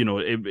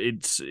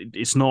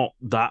it's not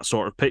that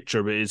sort of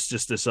picture, but it's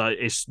just this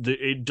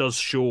it does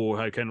show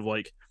how kind of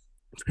like,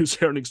 to a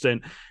certain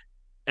extent,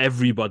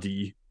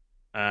 everybody,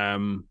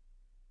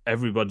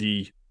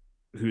 everybody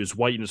who is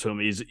white in this film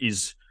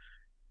is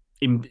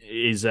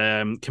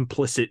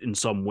complicit in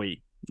some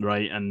way,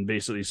 right? And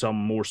basically some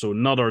more so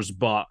than others,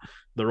 but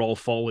they're all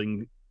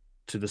falling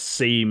to the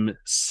same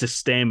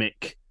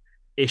systemic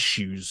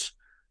issues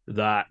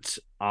that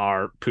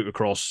are put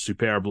across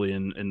superbly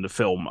in the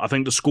film. I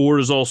think the score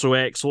is also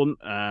excellent,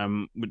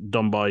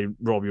 done by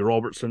Robbie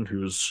Robertson,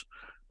 who's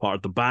part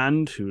of the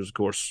band, who is of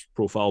course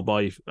profiled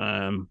by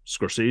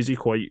Scorsese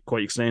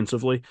quite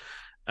extensively.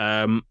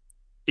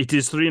 It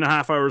is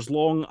 3.5 hours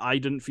long. I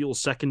didn't feel a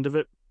second of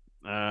it,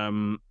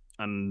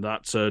 and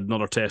that's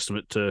another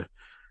testament to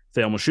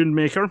Thelma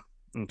Schoonmaker.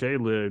 Okay,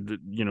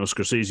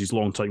 Scorsese's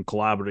longtime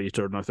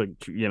collaborator, and I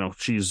think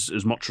she's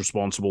as much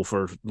responsible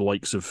for the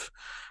likes of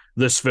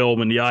this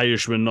film and The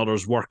Irishman and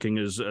others working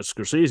as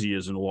Scorsese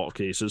is in a lot of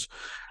cases.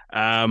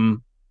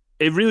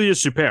 It really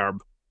is superb.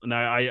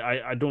 Now,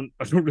 I don't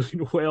really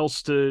know what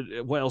else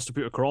to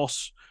put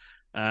across.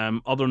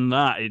 Other than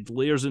that, it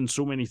layers in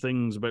so many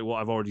things about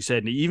what I've already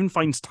said, and it even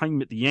finds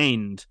time at the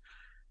end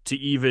to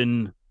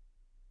even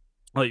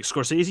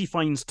Scorsese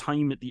finds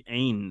time at the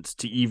end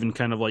to even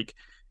kind of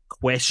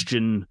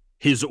question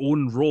his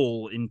own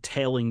role in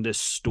telling this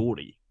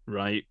story,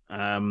 right?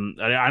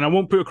 And I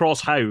won't put across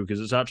how, because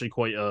it's actually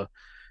quite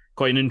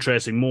an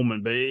interesting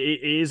moment, but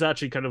it is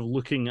actually kind of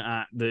looking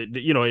at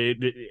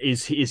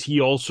is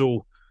he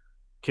also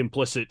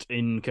complicit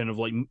in kind of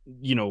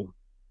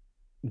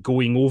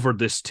going over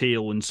this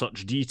tale in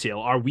such detail?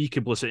 Are we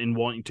complicit in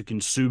wanting to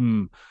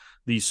consume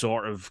these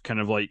sort of kind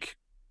of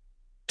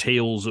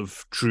tales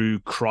of true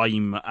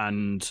crime,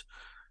 and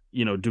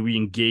do we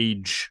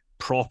engage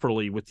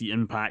properly with the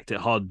impact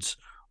it had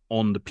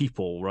on the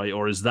people, right?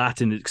 Or is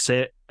that in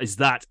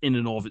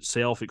and of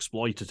itself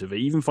exploitative? It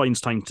even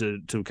finds time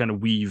to kind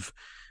of weave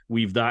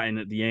that in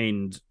at the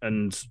end,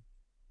 and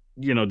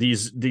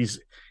these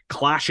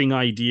clashing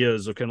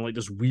ideas of kind of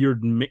this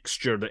weird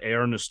mixture that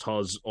Ernest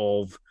has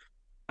of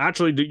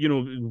actually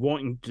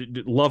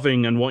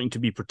loving and wanting to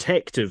be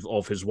protective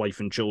of his wife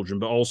and children,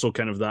 but also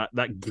kind of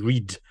that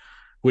greed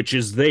which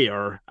is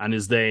there and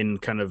is then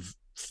kind of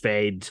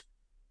fed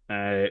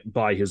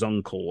by his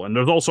uncle. And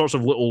there's all sorts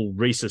of little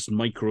racist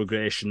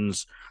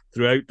microaggressions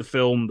throughout the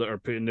film that are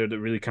put in there that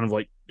really kind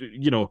of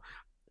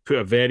put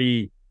a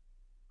very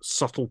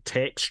subtle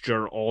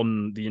texture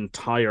on the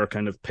entire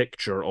kind of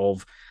picture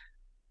of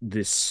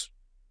this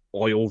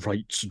oil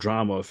rights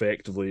drama.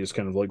 Effectively is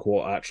kind of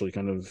what actually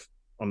kind of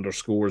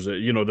underscores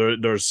it.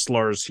 There's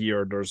slurs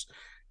here, there's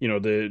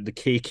the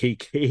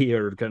KKK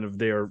are kind of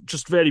there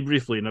just very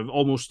briefly, and an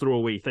almost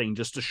throwaway thing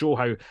just to show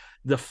how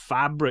the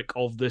fabric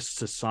of this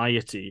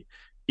society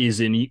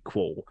is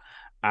unequal,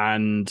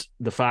 and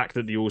the fact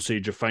that the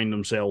Osage have found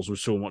themselves with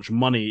so much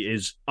money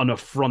is an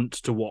affront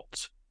to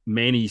what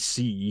many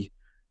see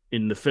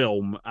in the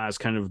film as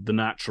kind of the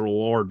natural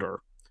order,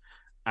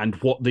 and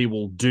what they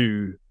will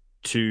do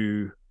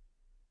to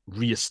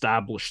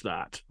reestablish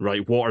that,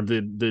 right? What are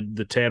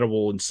the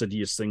terrible,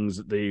 insidious things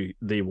that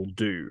they will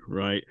do,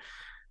 right?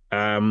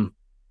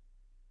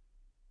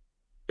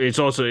 It's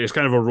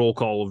kind of a roll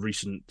call of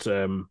recent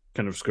kind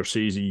of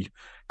Scorsese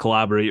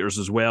collaborators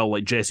as well.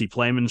 Like Jesse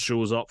Plemons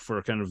shows up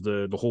for kind of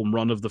the home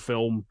run of the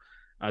film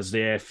as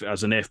an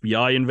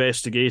FBI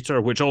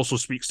investigator, which also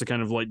speaks to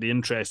kind of the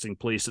interesting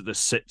place that this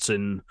sits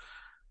in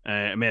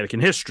American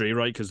history,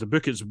 right? Because the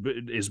book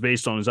is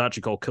based on is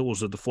actually called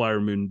Killers of the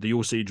Flower Moon, the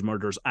Osage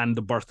Murders, and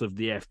the Birth of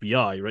the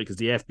FBI, right? Because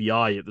the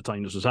FBI at the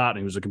time this was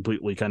happening was a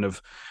completely kind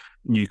of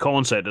new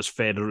concept as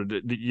federal.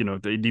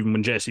 Even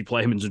when Jesse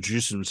Plemons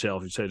introduced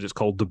himself, he said it's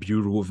called the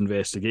Bureau of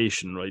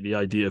Investigation, right? The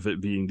idea of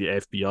it being the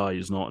FBI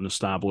is not an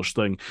established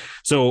thing.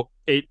 So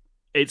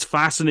it's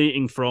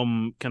fascinating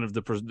from kind of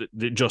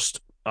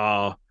just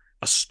a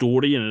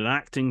story and an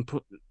acting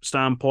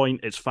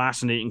standpoint. It's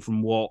fascinating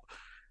from what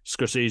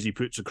Scorsese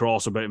puts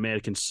across about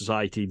American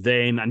society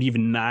then and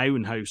even now,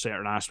 and how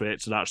certain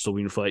aspects of that's still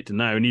being reflected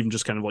now, and even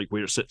just kind of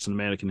where it sits in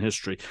American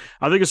history.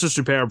 I think it's a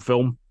superb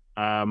film,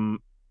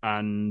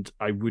 and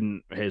I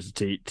wouldn't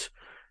hesitate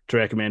to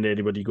recommend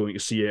anybody going to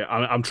see it.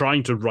 I'm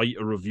trying to write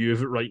a review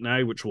of it right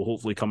now, which will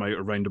hopefully come out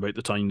around about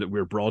the time that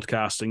we're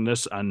broadcasting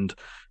this, and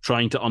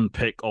trying to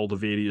unpick all the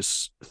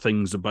various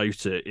things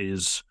about it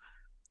is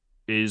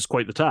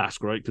quite the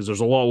task, right? Because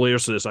there's a lot of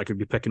layers to this. I could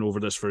be picking over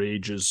this for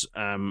ages,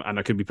 and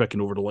I could be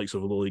picking over the likes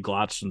of Lily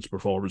Gladstone's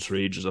performance for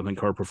ages. I think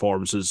her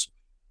performance is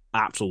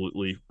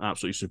absolutely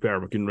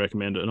superb. I couldn't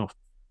recommend it enough.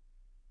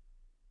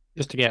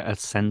 Just to get a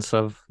sense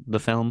of the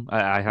film,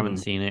 I haven't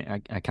seen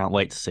it. I can't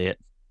wait to see it.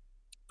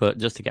 But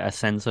just to get a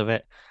sense of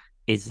it,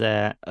 is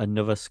there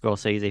another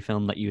Scorsese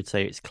film that you would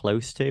say it's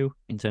close to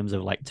in terms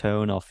of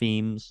tone or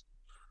themes?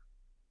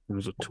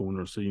 There's a tone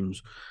or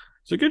themes.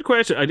 It's a good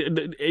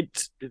question.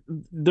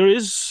 There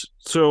is.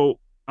 So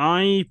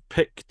I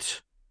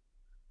picked.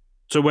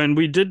 So when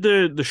we did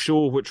the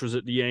show, which was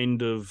at the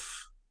end of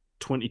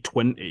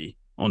 2020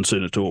 on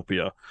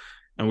Cinetopia,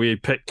 and we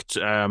picked,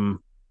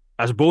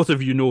 as both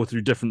of you know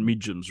through different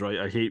mediums, right?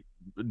 I hate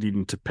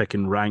needing to pick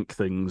and rank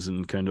things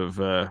and kind of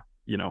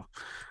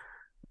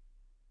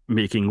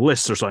making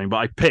lists or something, but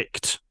I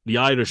picked The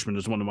Irishman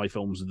as one of my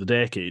films of the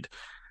decade.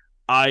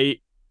 I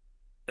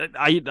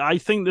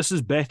think this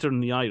is better than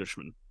The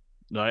Irishman.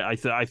 I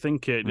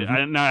think it.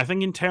 Now I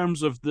think in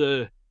terms of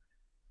the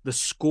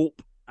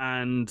scope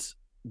and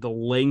the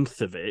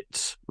length of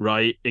it,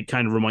 right, it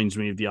kind of reminds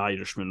me of The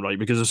Irishman, right,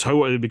 because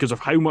of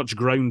how much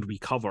ground we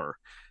cover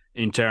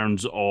in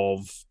terms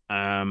of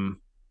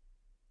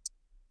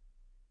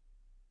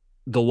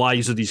the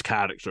lives of these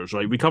characters,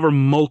 right? We cover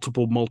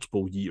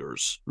multiple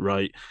years,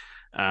 right?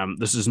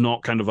 This is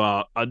not kind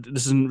of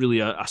this isn't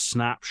really a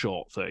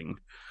snapshot thing.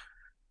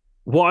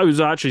 What I was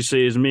actually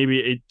saying is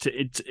maybe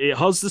it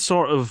has the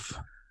sort of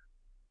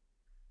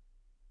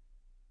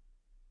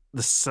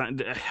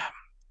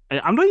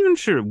I'm not even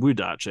sure it would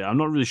actually. I'm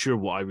not really sure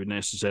what I would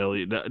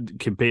necessarily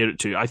compare it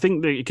to. I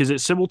think because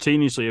it's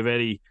simultaneously a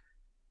very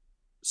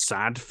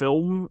sad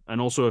film and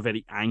also a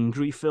very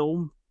angry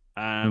film.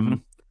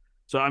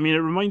 So I mean, it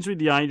reminds me of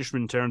The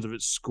Irishman in terms of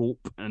its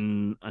scope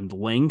and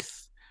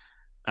length.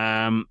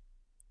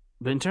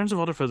 But in terms of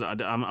other films,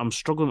 I'm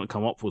struggling to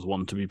come up with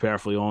one, to be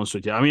perfectly honest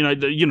with you. I mean,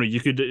 you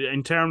could,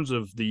 in terms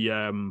of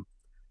the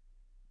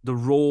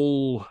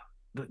role,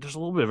 there's a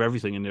little bit of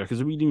everything in there,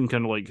 because we even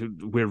kind of like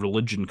where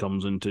religion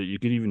comes into. You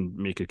could even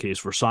make a case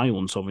for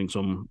silence having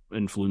some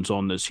influence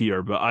on this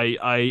here. But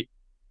I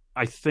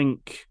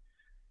think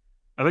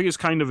it's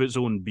kind of its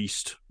own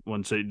beast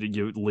once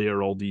you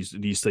layer all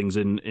these things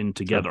in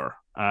together.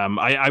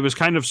 I was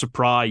kind of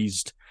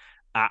surprised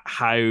at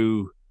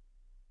how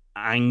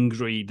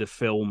angry the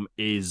film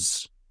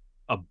is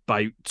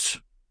about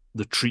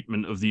the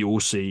treatment of the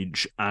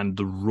Osage and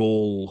the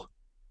role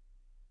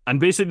and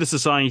basically the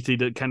society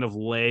that kind of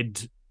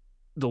led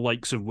the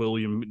likes of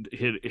William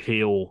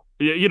Hale.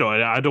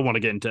 I don't want to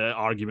get into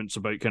arguments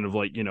about kind of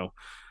like,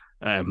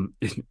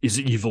 is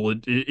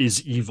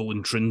evil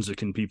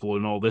intrinsic in people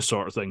and all this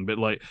sort of thing, but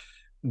like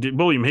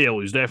William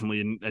Hale is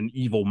definitely an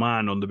evil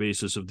man on the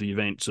basis of the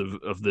events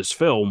of this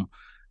film.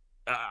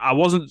 I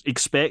wasn't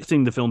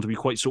expecting the film to be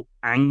quite so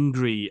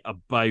angry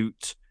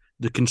about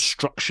the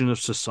construction of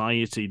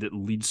society that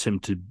leads him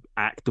to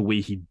act the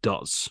way he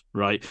does,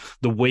 right?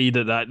 The way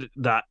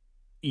that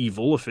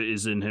evil, if it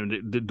is in him,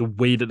 the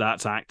way that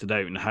that's acted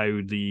out, and how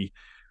the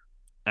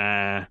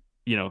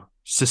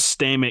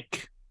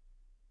systemic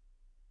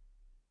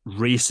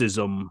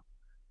racism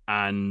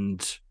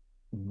and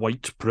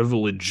white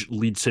privilege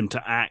leads him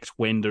to act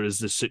when there is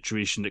this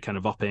situation that kind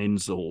of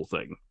upends the whole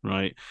thing,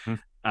 right?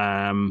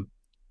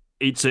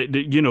 It's and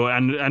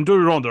don't get me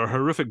wrong, there are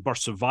horrific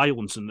bursts of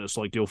violence in this,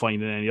 like you'll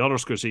find in any other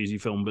Scorsese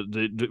film. But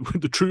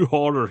the true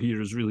horror here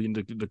is really in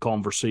the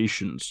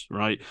conversations,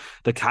 right?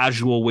 The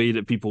casual way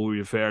that people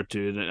refer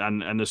to it,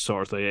 and this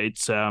sort of thing.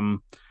 It's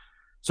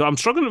so I'm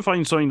struggling to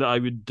find something that I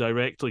would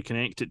directly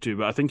connect it to.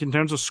 But I think in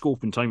terms of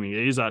scope and timing,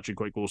 it is actually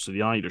quite close to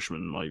The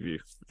Irishman, in my view.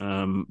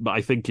 But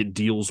I think it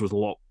deals with a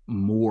lot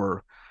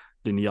more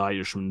than The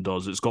Irishman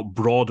does. It's got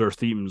broader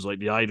themes. Like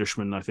The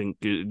Irishman, I think,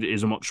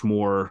 is a much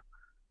more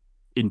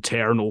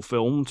internal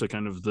film to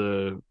kind of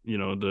the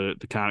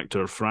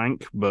character of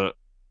Frank, but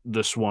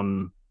this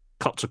one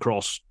cuts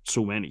across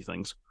so many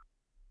things.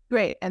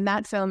 Great. And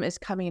that film is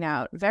coming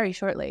out very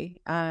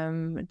shortly.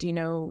 Do you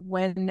know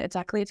when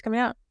exactly it's coming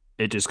out?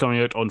 It is coming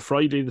out on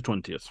Friday the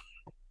 20th.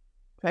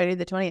 Friday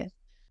the 20th.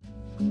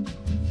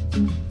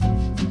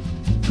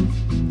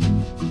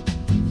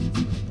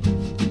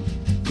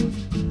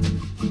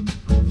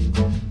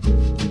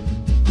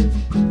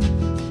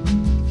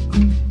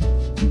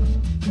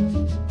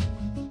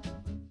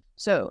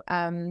 So,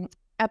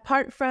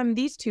 apart from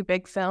these two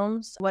big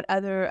films, what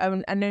other?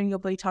 I know you'll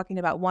be talking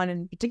about one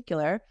in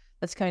particular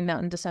that's coming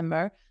out in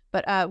December.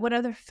 But what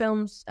other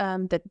films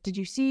that did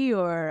you see,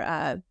 or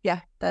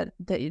that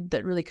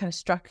really kind of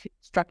struck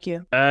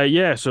you?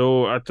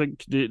 So I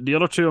think the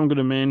other two I'm going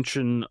to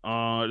mention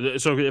are,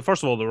 so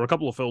first of all, there were a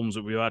couple of films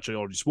that we've actually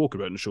already spoke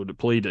about in the show that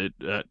played it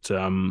at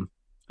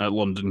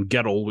London.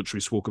 Girl, which we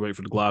spoke about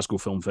for the Glasgow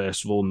Film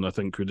Festival, and I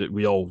think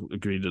we all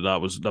agreed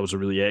that was a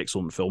really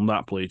excellent film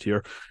that played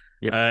here.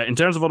 Yep. In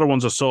terms of other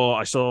ones I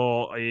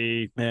saw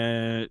a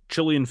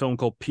Chilean film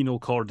called Pino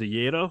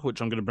Cordillera,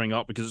 which I'm going to bring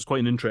up because it's quite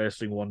an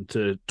interesting one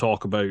to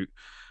talk about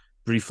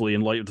briefly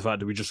in light of the fact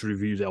that we just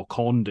reviewed El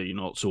Conde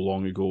not so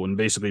long ago. And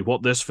basically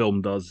what this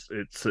film does,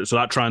 so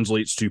that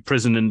translates to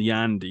Prison in the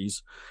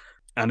Andes,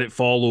 and it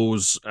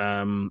follows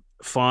 5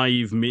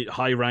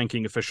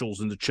 high-ranking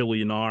officials in the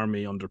Chilean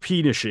army under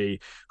Pinochet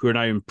who are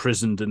now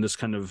imprisoned in this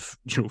kind of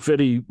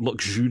very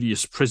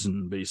luxurious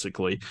prison,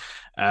 basically.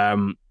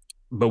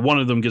 But one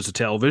of them gives a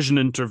television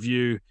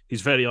interview.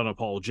 He's very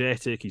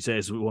unapologetic. He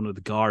says that one of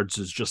the guards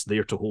is just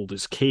there to hold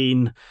his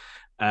cane.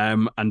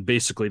 And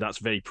basically that's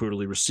very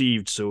poorly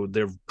received. So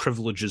their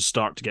privileges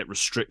start to get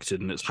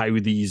restricted. And it's how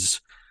these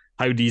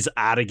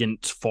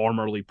arrogant,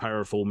 formerly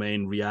powerful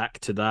men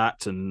react to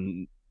that.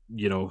 And,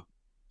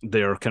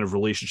 their kind of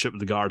relationship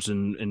with the guards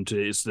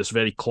into this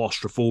very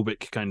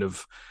claustrophobic kind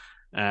of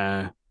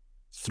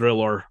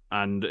thriller,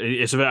 and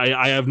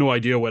I have no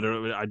idea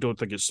whether, I don't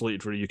think it's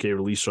slated for a UK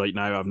release right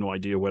now. I have no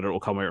idea whether it will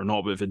come out or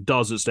not, but if it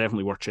does, it's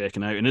definitely worth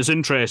checking out. And it's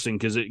interesting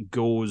because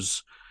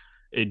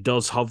it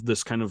does have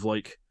this kind of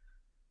like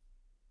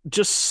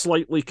just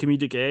slightly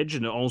comedic edge,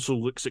 and it also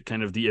looks at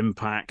kind of the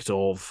impact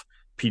of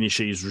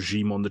Pinochet's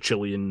regime on the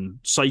Chilean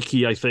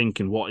psyche, I think,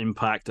 and what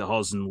impact it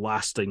has in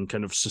lasting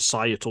kind of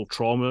societal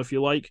trauma, if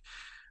you like.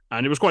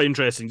 And it was quite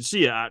interesting to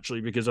see it,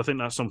 actually, because I think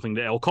that's something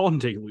that El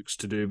Conde looks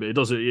to do, but it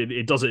does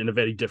it in a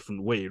very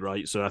different way,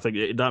 right? So I think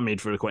that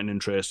made for quite an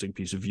interesting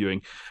piece of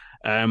viewing.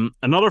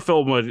 Another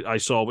film I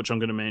saw, which I'm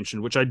going to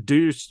mention, which I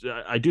do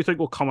think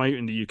will come out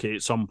in the UK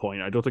at some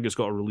point. I don't think it's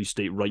got a release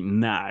date right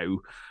now.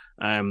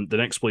 The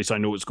next place I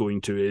know it's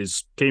going to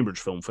is Cambridge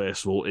Film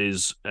Festival,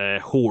 is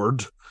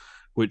Horde,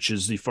 which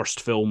is the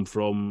first film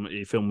from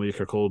a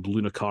filmmaker called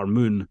Luna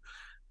Carmoon.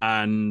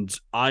 And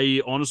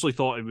I honestly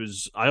thought it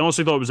was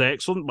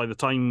excellent. By the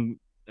time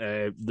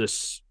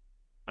this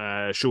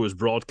show is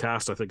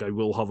broadcast, I think I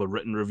will have a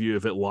written review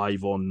of it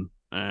live on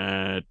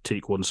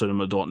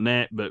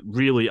takeonecinema.net. But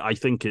really, I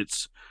think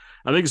it's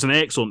an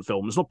excellent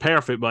film. It's not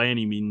perfect by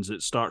any means.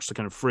 It starts to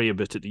kind of fray a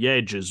bit at the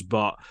edges,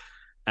 but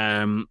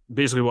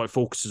basically what it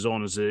focuses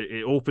on is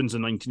it opens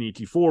in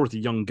 1984 with a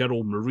young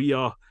girl,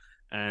 Maria,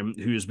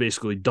 who is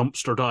basically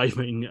dumpster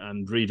diving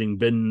and raiding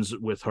bins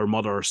with her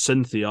mother,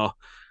 Cynthia.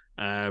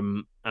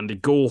 And they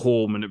go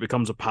home, and it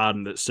becomes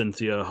apparent that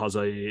Cynthia has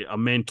a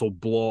mental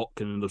block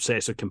and an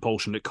obsessive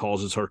compulsion that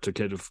causes her to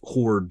kind of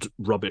hoard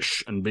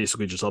rubbish and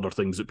basically just other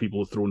things that people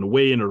have thrown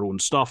away in her own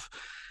stuff.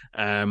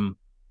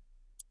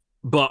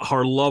 But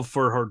her love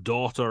for her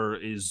daughter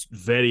is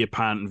very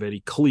apparent and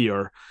very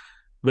clear.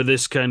 But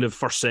this kind of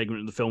first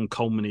segment of the film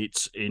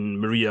culminates in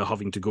Maria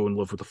having to go and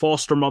live with a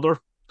foster mother.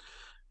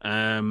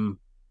 And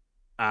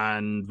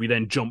we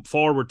then jump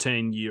forward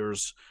 10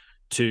 years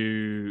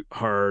to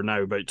her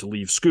now about to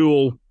leave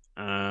school.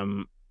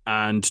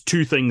 And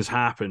two things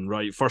happen,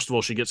 right? First of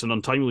all, she gets an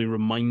untimely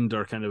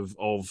reminder kind of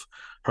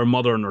her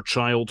mother and her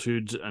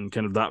childhood, and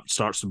kind of that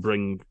starts to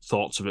bring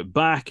thoughts of it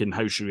back and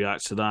how she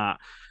reacts to that.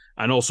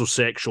 And also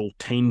sexual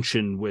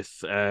tension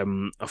with a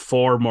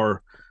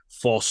former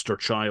foster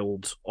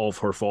child of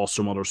her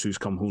foster mother's who's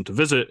come home to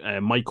visit,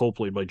 Michael,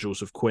 played by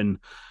Joseph Quinn,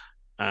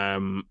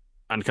 and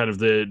kind of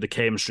the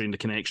chemistry and the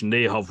connection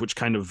they have, which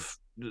kind of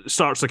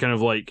starts to kind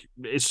of like,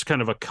 it's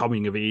kind of a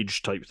coming of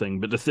age type thing.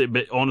 But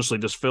but honestly,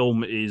 this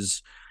film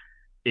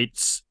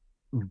it's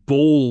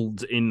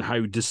bold in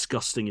how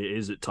disgusting it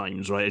is at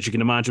times, right? As you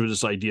can imagine, with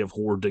this idea of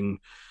hoarding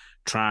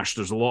trash,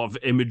 there's a lot of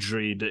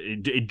imagery that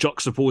it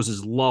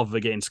juxtaposes love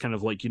against kind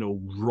of like,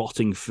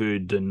 rotting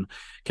food, and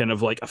kind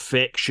of like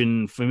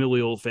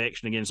familial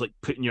affection against like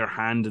putting your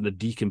hand in a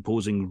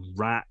decomposing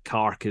rat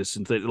carcass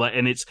and like,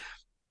 and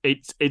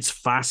it's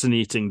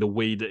fascinating the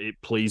way that it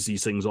plays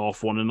these things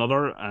off one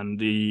another. And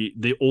the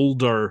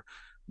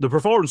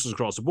performances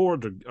across the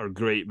board are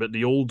great, but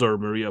the older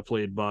Maria,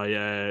 played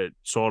by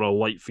Sora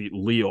Lightfeet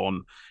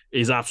Leon,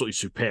 is absolutely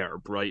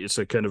superb, right? It's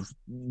a kind of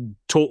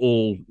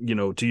total,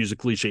 to use a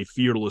cliche,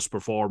 fearless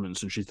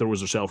performance, and she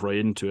throws herself right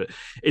into it.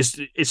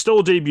 It's still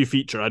a debut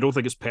feature. I don't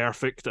think it's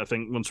perfect. I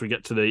think once we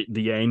get to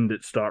the end,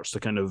 it starts to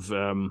kind of,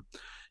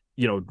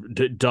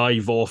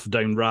 dive off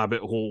down rabbit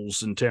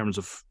holes in terms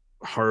of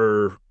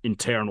her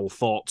internal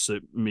thoughts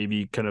that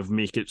maybe kind of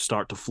make it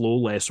start to flow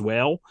less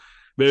well.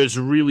 But it's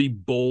really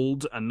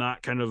bold, and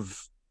that kind of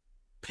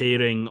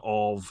pairing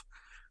of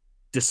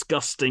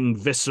disgusting,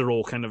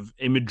 visceral kind of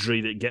imagery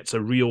that gets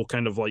a real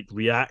kind of like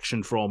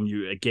reaction from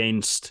you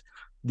against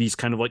these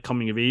kind of like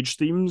coming of age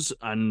themes.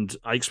 And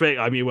I expect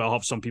I may well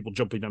have some people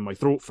jumping down my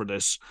throat for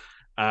this,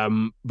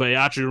 but it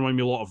actually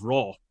reminded me a lot of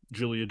Raw,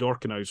 Julia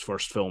Dorkenau's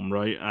first film,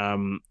 right?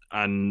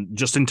 And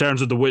just in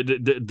terms of the way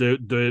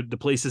the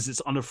places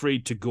it's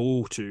unafraid to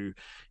go to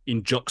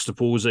in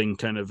juxtaposing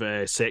kind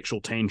of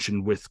sexual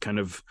tension with kind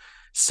of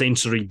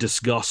sensory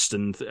disgust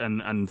and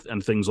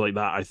things like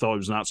that, I thought it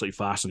was an absolutely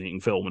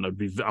fascinating film, and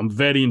I'm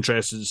very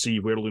interested to see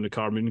where Luna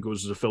Carmoon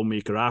goes as a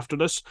filmmaker after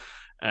this.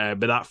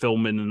 But that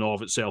film in and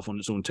of itself, on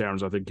its own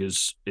terms, I think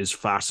is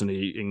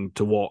fascinating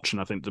to watch,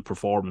 and I think the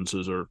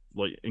performances are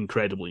like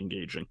incredibly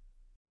engaging.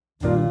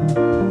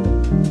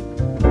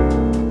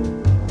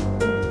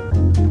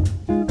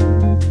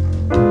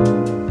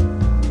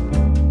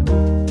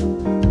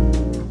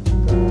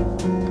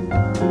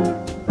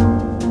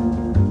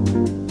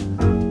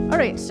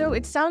 So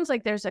it sounds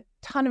like there's a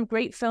ton of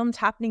great films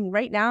happening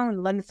right now in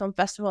the London Film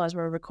Festival as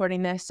we're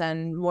recording this,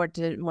 and more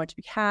to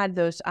be had.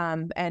 Those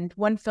and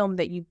one film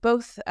that you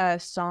both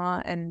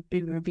saw and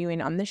be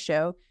reviewing on this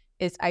show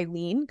is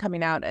EILEEN,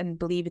 coming out, and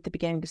believe at the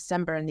beginning of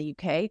December in the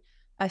UK.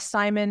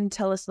 Simon,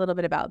 tell us a little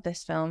bit about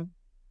this film.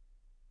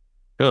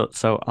 Sure.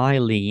 So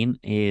EILEEN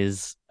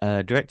is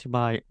directed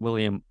by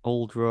William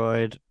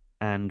Oldroyd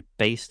and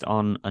based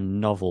on a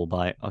novel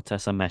by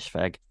Ottessa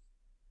Moshfegh.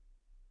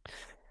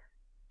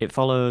 It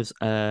follows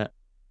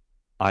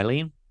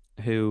Eileen,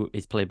 who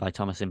is played by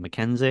Thomasin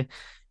McKenzie.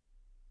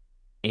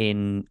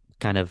 In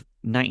kind of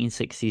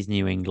 1960s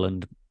New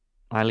England,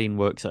 Eileen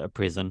works at a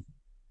prison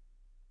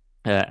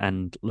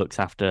and looks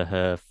after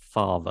her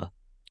father,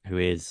 who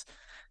is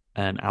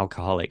an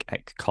alcoholic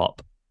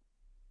ex-cop.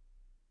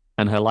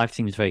 And her life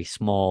seems very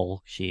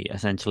small. She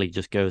essentially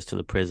just goes to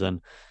the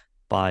prison,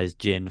 buys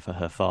gin for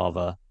her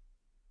father,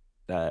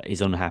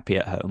 is unhappy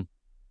at home.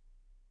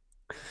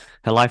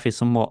 Her life is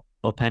somewhat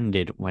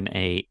upended when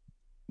a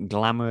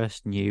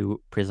glamorous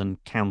new prison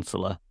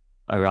counselor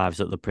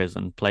arrives at the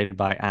prison, played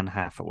by Anne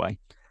Hathaway.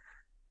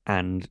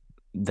 And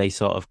they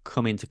sort of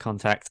come into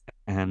contact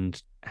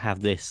and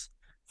have this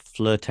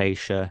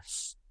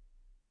flirtatious,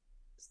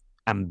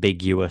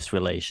 ambiguous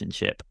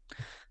relationship.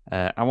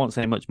 I won't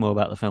say much more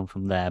about the film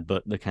from there,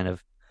 but the kind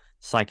of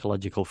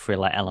psychological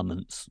thriller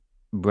elements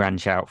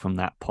branch out from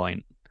that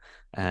point.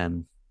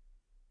 And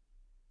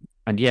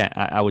yeah,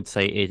 I would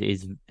say it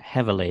is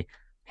heavily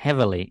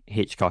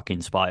Hitchcock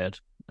inspired.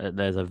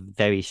 There's a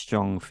very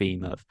strong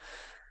theme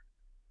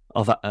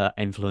of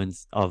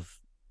influence of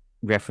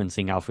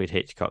referencing Alfred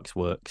Hitchcock's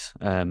works,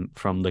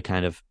 from the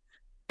kind of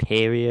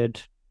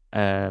period,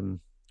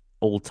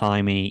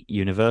 old-timey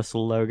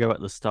Universal logo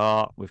at the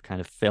start with kind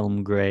of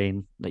film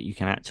grain that you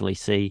can actually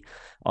see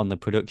on the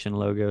production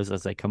logos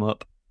as they come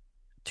up,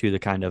 to the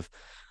kind of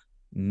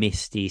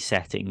misty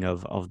setting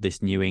of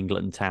this New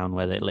England town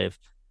where they live,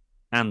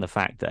 and the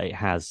fact that it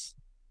has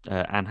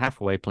Anne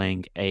Hathaway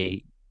playing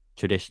a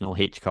traditional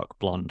Hitchcock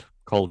blonde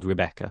called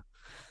Rebecca,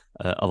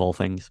 of all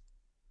things.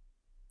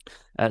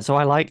 So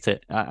I liked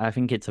it. I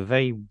think it's a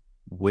very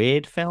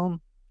weird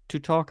film to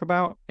talk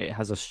about. It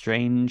has a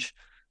strange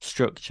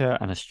structure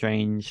and a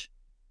strange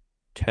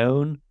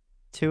tone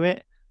to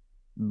it,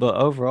 but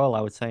overall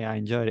I would say I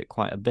enjoyed it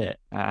quite a bit.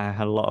 I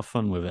had a lot of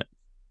fun with it.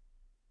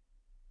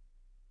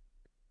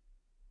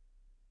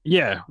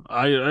 Yeah,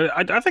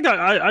 I think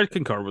I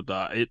concur with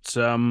that. It's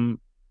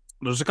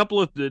there's a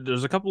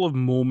couple of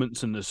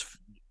moments in this.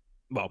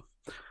 Well,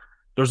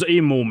 there's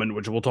a moment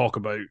which we'll talk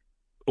about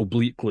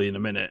obliquely in a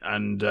minute,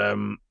 and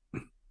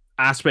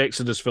aspects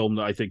of this film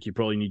that I think you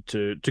probably need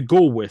to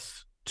go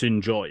with to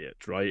enjoy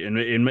it, right? And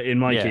in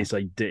my case,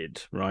 I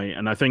did, right?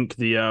 And I think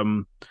the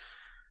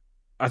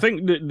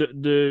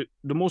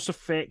most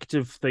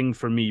effective thing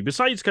for me,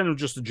 besides kind of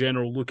just the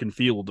general look and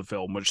feel of the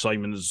film, which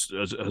Simon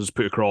has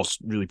put across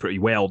really pretty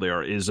well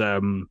there, is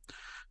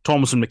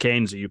Thomasin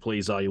McKenzie, who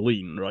plays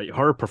EILEEN, right?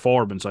 Her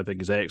performance, I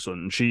think, is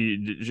excellent. And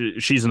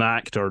she's an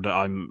actor that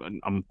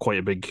I'm quite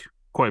a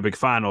big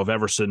fan of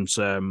ever since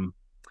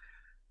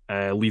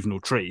Leave No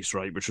Trace,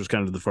 right? Which was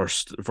kind of the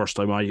first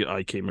time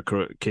I came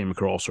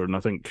across her, and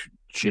I think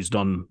she's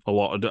done a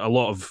lot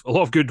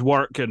of good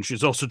work, and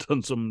she's also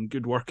done some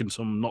good work in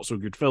some not so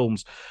good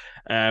films.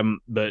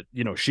 But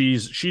you know,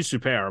 she's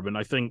superb, and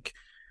I think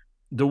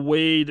the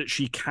way that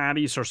she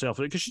carries herself,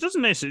 because she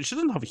doesn't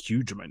have a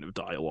huge amount of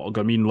dialogue.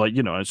 I mean, like,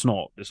 you know, it's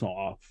not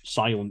a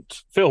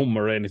silent film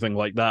or anything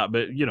like that,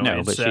 but you know,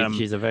 no, but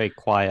she's a very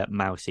quiet,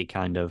 mousy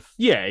kind of,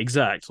 yeah,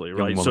 exactly,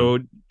 right. woman. So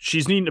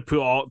she's needing to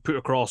put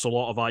across a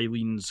lot of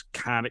EILEEN's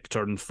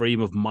character and frame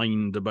of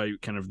mind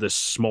about kind of this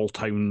small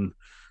town,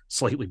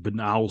 slightly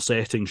banal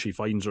setting she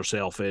finds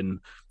herself in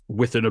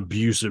with an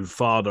abusive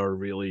father,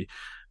 really.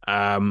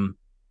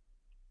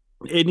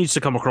 It needs to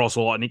come across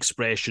a lot in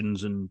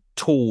expressions and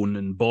tone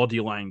and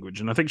body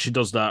language, and I think she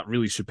does that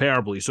really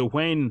superbly. So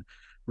when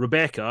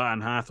Rebecca,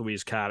 Anne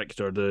Hathaway's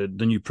character, the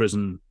new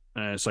prison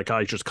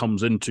psychiatrist,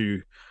 comes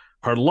into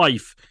her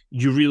life,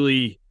 you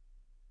really,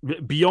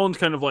 beyond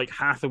kind of like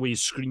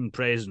Hathaway's screen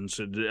presence,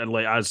 and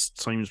like as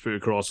Simon's put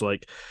across,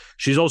 like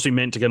she's also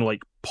meant to kind of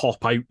like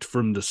pop out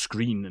from the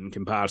screen in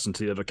comparison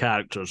to the other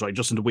characters, right?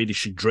 Just in the way that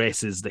she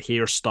dresses, the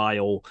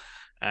hairstyle,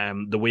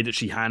 the way that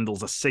she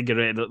handles a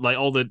cigarette, like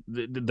all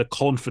the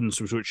confidence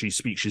with which she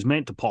speaks, she's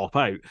meant to pop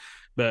out.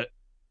 But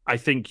I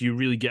think you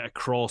really get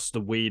across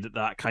the way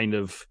that kind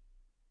of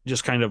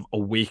just kind of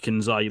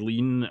awakens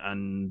EILEEN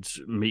and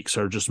makes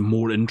her just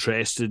more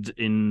interested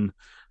in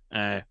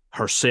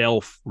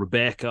herself,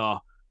 Rebecca,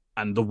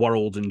 and the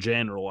world in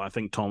general. I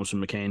think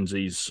Thomasin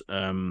McKenzie's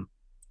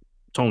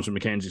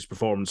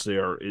performance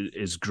there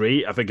is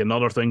great. I think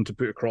another thing to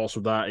put across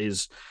with that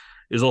is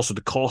also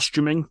the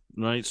costuming,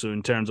 right? So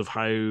in terms of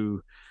how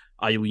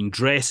EILEEN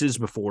dresses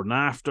before and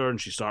after, and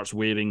she starts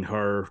wearing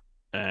her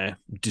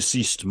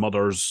deceased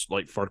mother's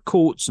like fur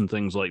coats and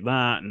things like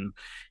that, and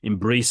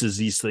embraces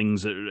these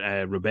things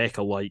that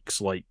Rebecca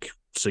likes, like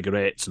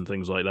cigarettes and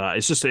things like that.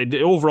 It's just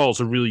overall, it's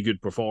a really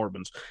good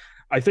performance.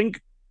 I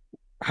think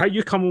how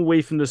you come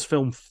away from this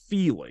film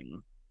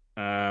feeling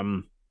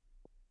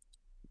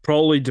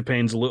probably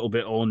depends a little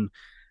bit on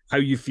how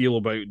you feel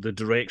about the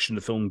direction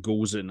the film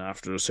goes in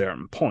after a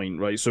certain point,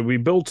 right? So we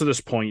build to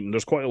this point, and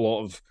there's quite a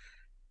lot of,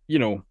 you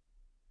know,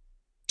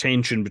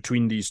 tension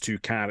between these two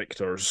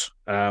characters,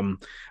 and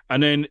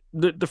then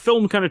the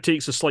film kind of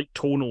takes a slight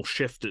tonal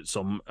shift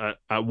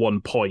at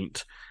one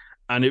point,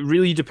 and it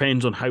really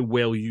depends on how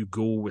well you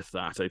go with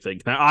that. I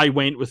think now I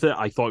went with it.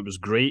 I thought it was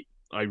great.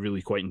 I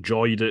really quite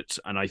enjoyed it,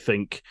 and I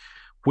think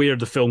where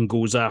the film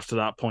goes after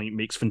that point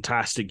makes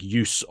fantastic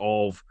use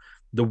of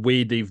the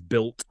way they've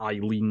built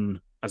EILEEN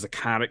as a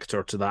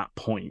character to that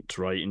point,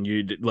 right? And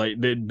you like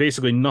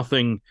basically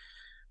nothing.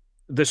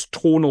 This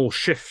tonal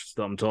shift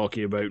that I'm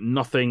talking about,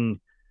 nothing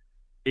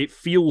it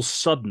feels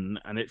sudden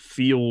and it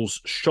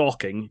feels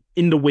shocking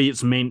in the way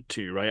it's meant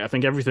to, right? I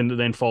think everything that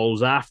then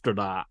follows after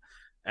that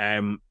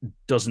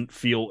doesn't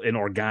feel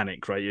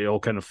inorganic, right? It all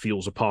kind of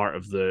feels a part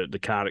of the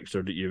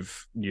character that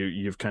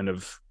you've kind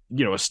of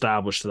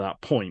established to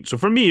that point. So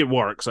for me, it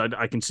works.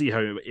 I can see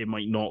how it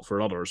might not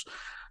for others.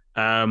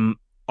 On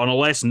a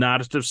less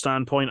narrative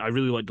standpoint, I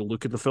really like the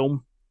look of the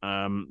film.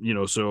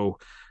 So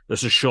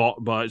this is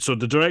shot by, so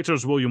the director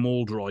is William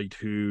Oldroyd,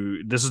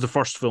 who, this is the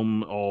first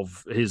film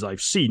of his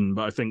I've seen,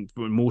 but I think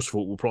most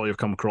folk will probably have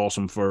come across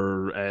him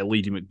for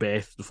Lady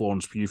Macbeth, the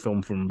Florence Pugh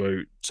film from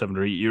about 7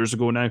 or 8 years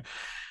ago now.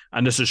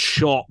 And this is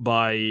shot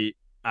by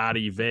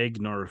Ari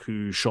Wegner,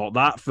 who shot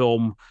that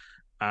film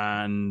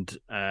and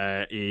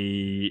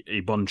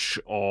a bunch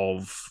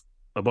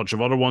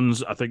of other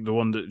ones. I think the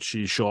one that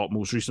she shot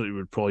most recently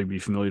would probably be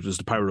familiar as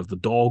The Power of the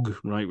Dog,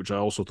 right? Which I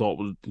also thought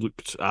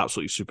looked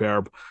absolutely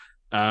superb.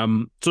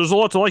 So there's a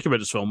lot to like about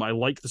this film. I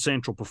like the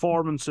central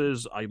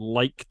performances. I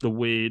like the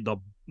way the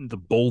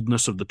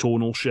boldness of the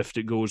tonal shift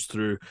it goes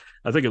through.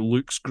 I think it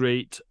looks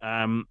great.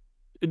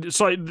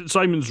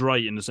 Simon's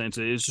right in the sense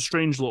that it's a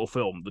strange little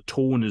film. The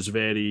tone is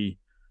very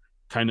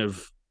kind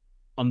of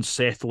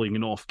unsettling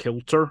and off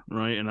kilter,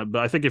 right?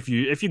 But I think if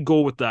you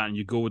go with that and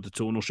you go with the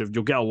tonal shift,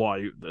 you'll get a lot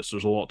out of this.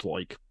 There's a lot to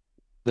like.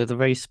 There's a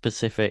very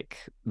specific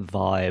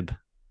vibe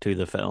to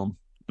the film,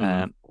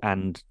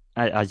 and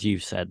as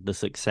you've said, the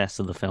success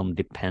of the film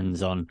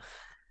depends on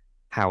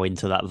how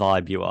into that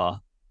vibe you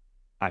are.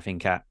 I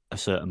think at a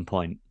certain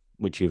point,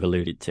 which you've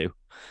alluded to.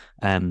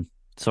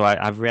 So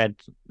I've read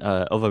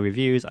other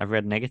reviews. I've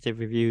read negative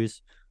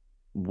reviews,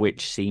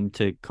 which seem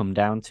to come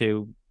down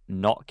to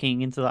not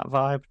keying into that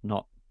vibe,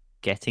 not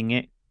getting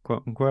it,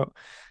 quote unquote.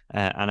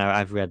 And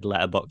I've read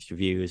letterboxd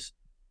reviews,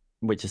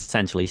 which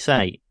essentially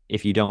say,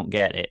 if you don't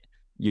get it,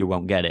 you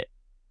won't get it.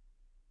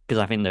 Because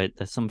I think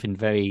there's something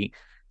very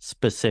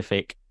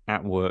specific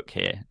at work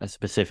here, a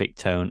specific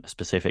tone, a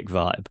specific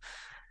vibe.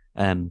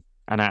 And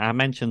I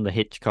mentioned the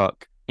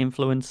Hitchcock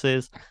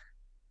influences.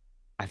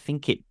 I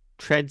think it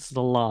treads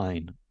the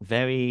line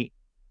very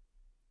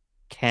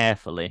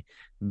carefully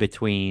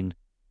between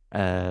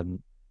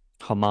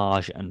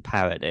homage and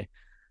parody.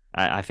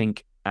 I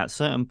think at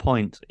certain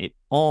points it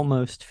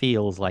almost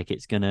feels like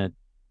it's going to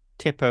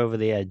tip over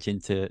the edge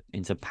into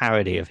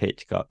parody of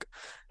Hitchcock.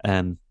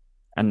 And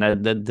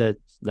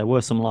there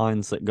were some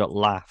lines that got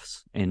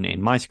laughs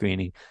in my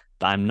screening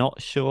that I'm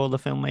not sure the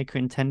filmmaker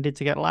intended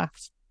to get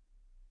laughs.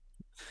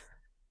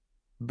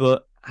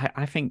 But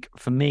I think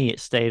for me, it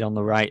stayed on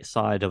the right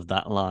side of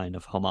that line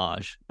of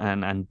homage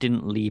and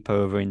didn't leap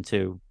over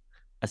into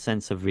a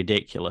sense of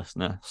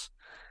ridiculousness.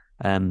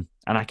 And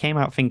I came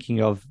out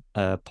thinking of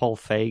Paul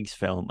Feig's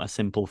film, A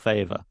Simple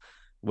Favor,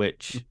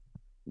 which,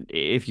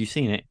 if you've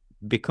seen it,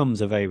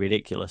 becomes a very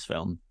ridiculous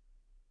film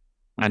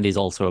and is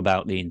also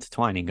about the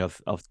intertwining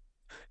of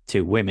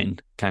two women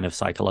kind of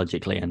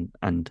psychologically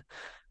and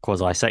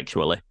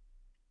quasi-sexually.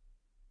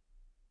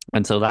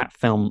 And so that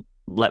film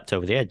leapt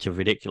over the edge of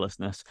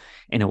ridiculousness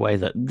in a way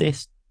that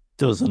this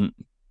doesn't,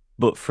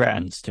 but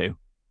threatens to,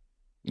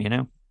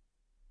 Yeah,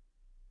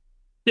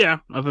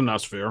 I think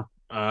that's fair.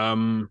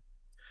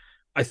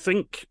 I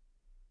think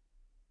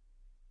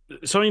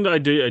something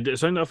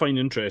that I find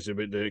interesting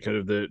about the kind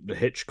of the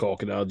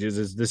Hitchcock analogies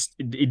is this: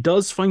 it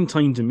does find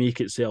time to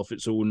make itself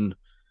its own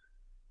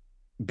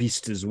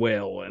beast as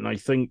well, and I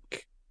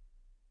think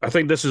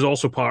this is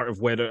also part of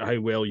how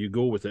well you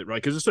go with it,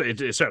 right? Because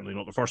it's certainly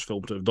not the first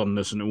film to have done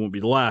this, and it won't be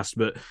the last.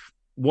 But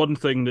one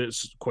thing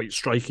that's quite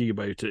striking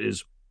about it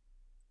is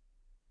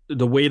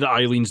the way that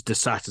Eileen's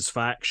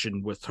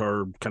dissatisfaction with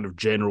her kind of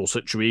general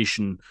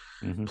situation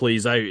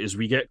plays out. Is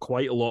we get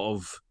quite a lot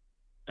of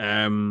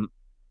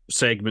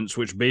segments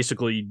which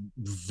basically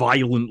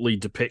violently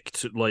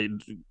depict like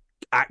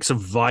acts of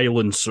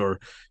violence or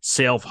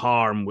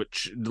self-harm,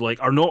 which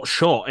like are not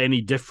shot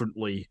any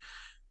differently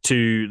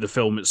to the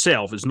film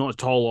itself. It's not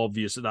at all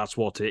obvious that that's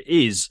what it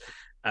is,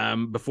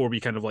 before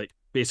we kind of like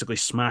basically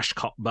smash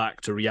cut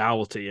back to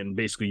reality, and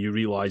basically you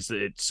realize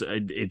that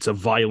it's a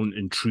violent,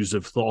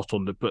 intrusive thought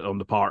on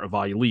the part of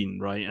Eileen,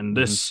 right? And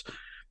this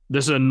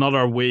is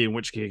another way in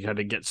which it kind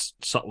of gets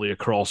subtly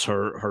across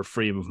her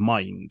frame of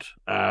mind.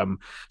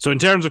 So in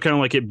terms of kind of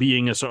like it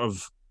being a sort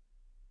of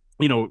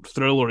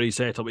thrillery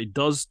setup, it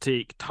does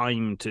take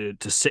time to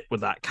sit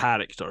with that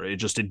character.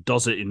 It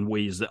does it in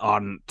ways that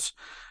aren't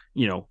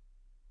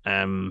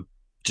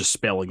just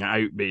spelling it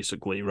out,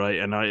 basically, right?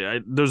 And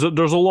there's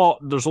a lot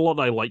that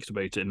I liked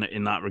about it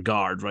in that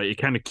regard, right? It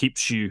kind of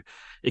keeps you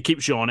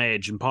on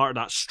edge, and part of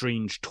that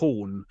strange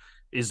tone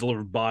is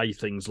delivered by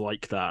things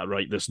like that,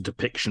 right? This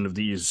depiction of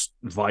these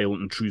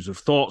violent, intrusive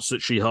thoughts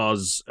that she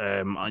has,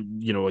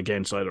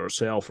 against either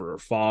herself or her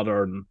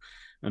father,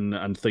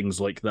 and things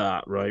like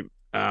that, right?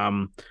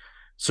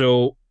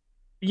 So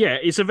yeah,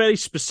 it's a very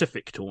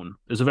specific tone.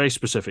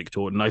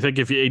 And I think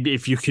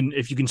if you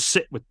can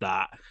sit with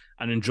that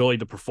and enjoy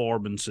the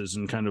performances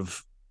and kind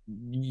of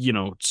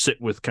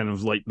sit with kind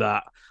of like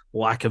that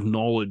lack of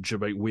knowledge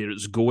about where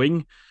it's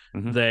going,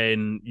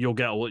 then you'll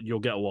get a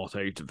lot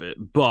out of it.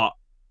 But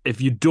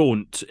if you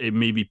don't, it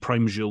maybe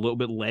primes you a little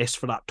bit less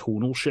for that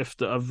tonal shift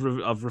that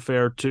I've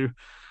referred to.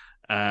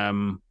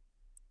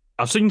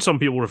 I've seen some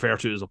people refer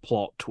to it as a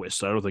plot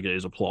twist. I don't think it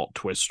is a plot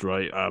twist,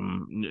 right?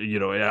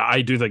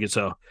 I do think it's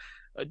a.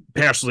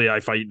 Personally, I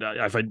find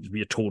it to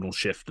be a tonal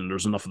shift, and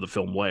there's enough of the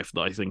film left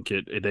that I think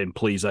it then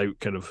plays out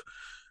kind of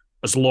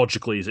as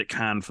logically as it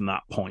can from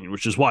that point,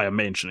 which is why I'm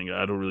mentioning it.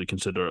 I don't really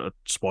consider it a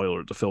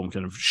spoiler. The film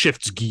kind of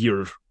shifts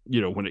gear,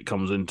 when it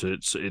comes into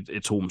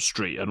its home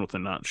straight. I don't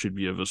think that should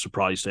be of a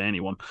surprise to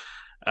anyone.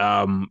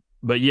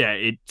 But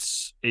yeah,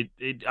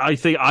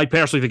 I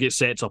personally think it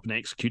sets up and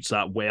executes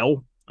that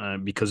well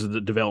because of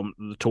the development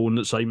of the tone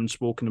that Simon's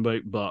spoken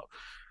about. But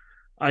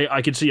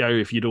I can see how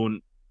if you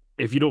don't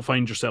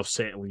find yourself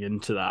settling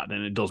into that,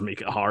 then it does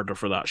make it harder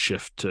for that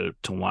shift to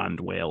land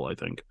well, I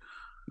think.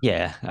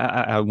 Yeah,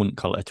 I wouldn't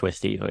call it a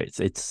twist either.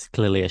 It's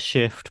clearly a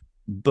shift,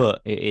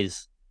 but it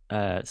is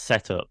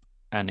set up,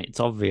 and it's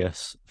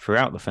obvious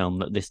throughout the film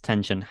that this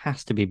tension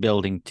has to be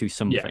building to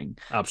something.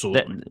 Yeah,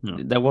 absolutely.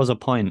 There was a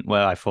point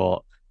where I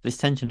thought, this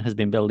tension has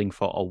been building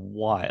for a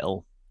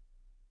while.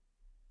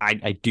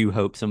 I do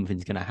hope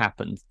something's going to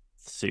happen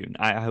soon.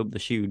 I hope the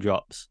shoe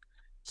drops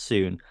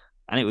soon.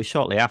 And it was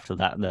shortly after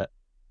that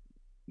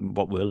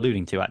what we're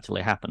alluding to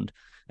actually happened.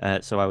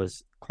 So I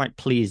was quite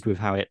pleased with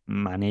how it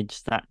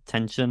managed that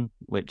tension,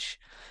 which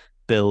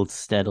builds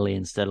steadily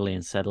and steadily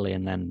and steadily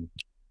and then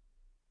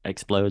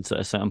explodes at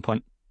a certain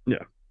point.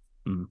 Yeah.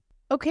 Mm.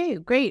 Okay,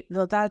 great.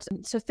 Well,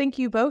 so thank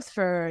you both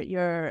for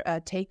your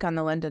take on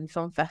the London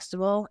Film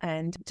Festival,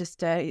 and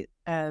just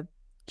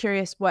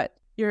curious what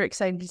you're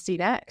excited to see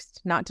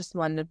next. Not just the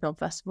London Film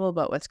Festival,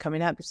 but what's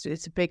coming up.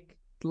 It's a big,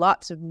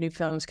 lots of new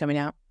films coming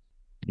out.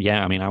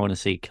 Yeah, I mean, I want to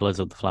see Killers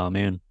of the Flower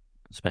Moon,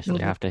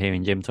 especially after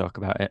hearing Jim talk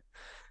about it.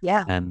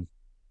 Yeah.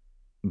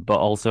 But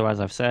also, as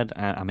I've said,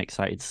 I'm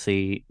excited to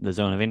see The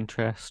Zone of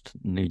Interest,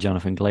 new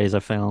Jonathan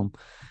Glazer film,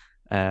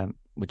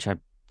 which I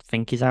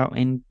think is out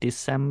in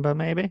December,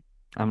 maybe.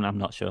 I'm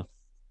not sure.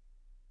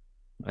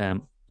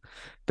 But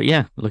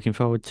yeah, looking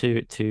forward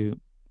to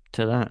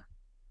that.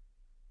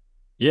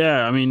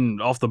 Yeah, I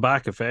mean, off the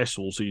back of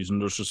festival season,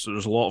 there's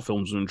a lot of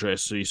films I'm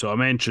interested to see. So I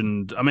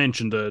mentioned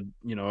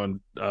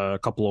a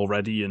couple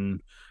already,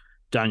 and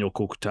Daniel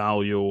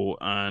Cocotalio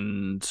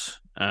and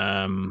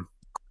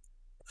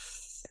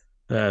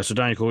so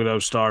Daniel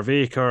Cocotalio's Star of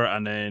Acre,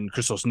 and then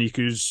Christos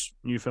Niku's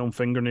new film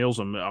Fingernails.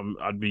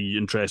 I'd be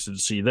interested to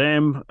see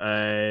them.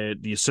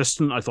 The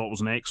Assistant I thought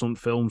was an excellent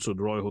film. So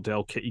the Royal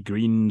Hotel, Kitty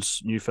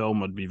Green's new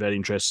film, I'd be very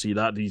interested to see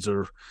that. These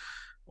are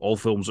all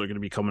films that are going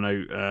to be coming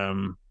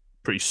out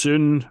pretty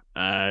soon.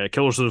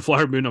 Killers of the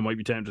Flower Moon, I might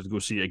be tempted to go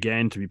see it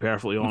again, to be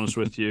perfectly honest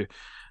with you.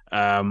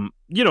 And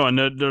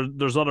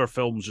there's other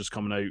films just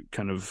coming out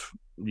kind of,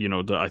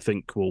 that I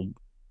think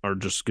are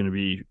just going to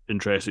be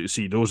interesting to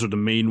see. Those are the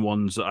main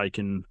ones that I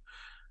can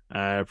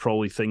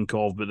probably think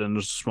of, but then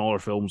there's smaller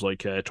films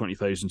like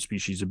 20,000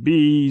 Species of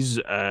Bees,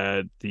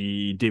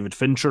 the David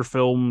Fincher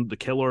film, The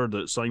Killer,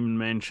 that Simon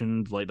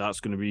mentioned, like that's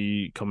going to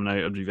be coming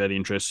out. I'd be very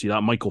interested to see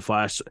that. Michael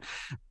Fass,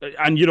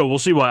 and we'll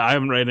see why. I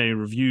haven't read any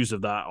reviews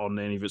of that on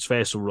any of its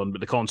festival run, but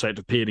the concept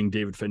of pairing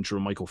David Fincher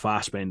and Michael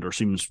Fassbender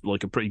seems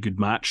like a pretty good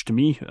match to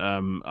me.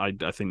 I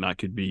think that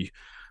could be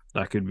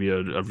a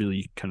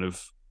really kind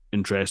of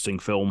interesting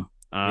film.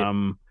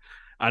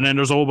 And then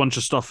there's a whole bunch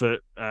of stuff at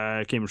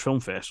Cambridge Film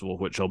Festival,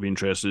 which I'll be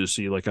interested to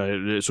see.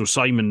 So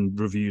Simon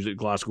reviews at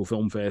Glasgow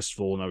Film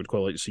Festival, and I would quite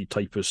like to see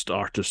Typist,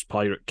 Artist,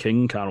 Pirate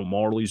King, Carol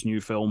Morley's new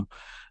film.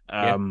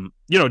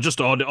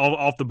 Just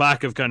off the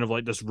back of kind of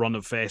like this run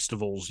of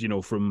festivals,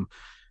 from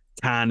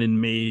Cannes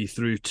in May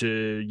through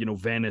to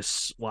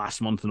Venice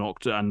last month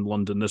and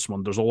London this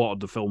month. There's a lot of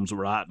the films that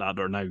were at that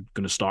are now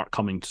going to start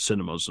coming to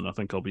cinemas, and I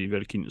think I'll be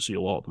very keen to see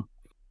a lot of them.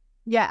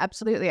 Yeah,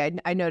 absolutely.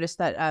 I noticed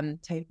that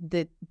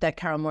that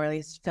Carol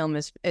Morley's film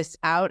is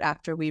out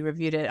after we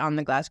reviewed it on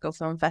the Glasgow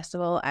Film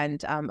Festival,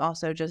 and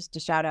also just a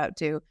shout out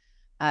to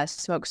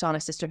Smoke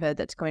Sauna Sisterhood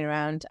that's going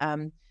around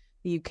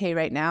the UK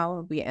right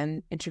now. We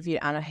interviewed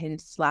Anna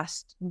Hintz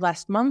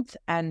last month,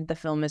 and the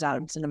film is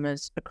out in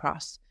cinemas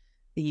across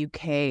the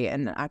UK.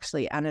 And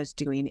actually, Anna's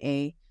doing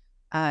a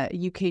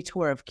UK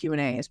tour of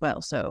Q&A as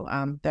well. So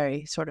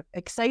very sort of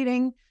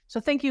exciting. So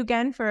thank you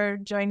again for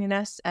joining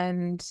us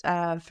and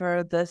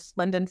for this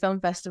London Film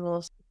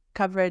Festival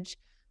coverage.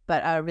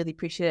 But I really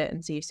appreciate it,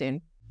 and see you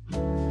soon.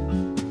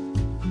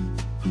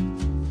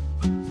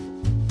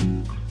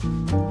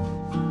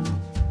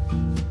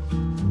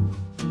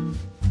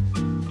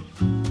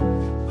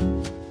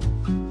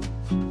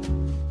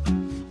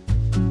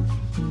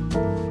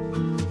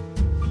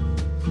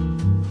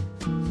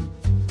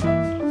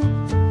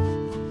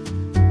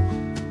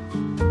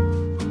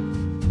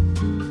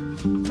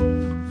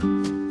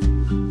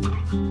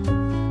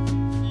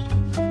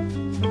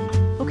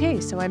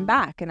 So I'm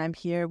back, and I'm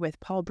here with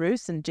Paul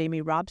Bruce and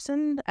Jamie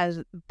Robson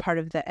as part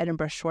of the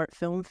Edinburgh Short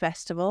Film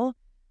Festival.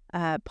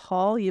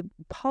 Paul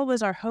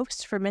was our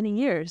host for many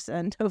years,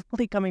 and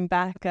hopefully coming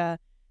back to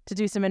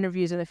do some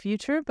interviews in the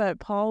future. But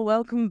Paul,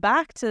 welcome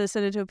back to the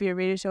Cinetopia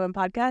radio show and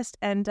podcast.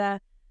 And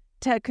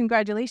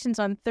congratulations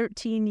on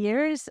 13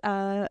 years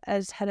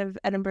as head of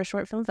Edinburgh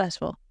Short Film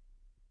Festival.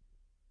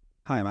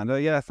 Hi,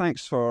 Amanda. Yeah,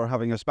 thanks for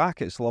having us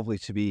back. It's lovely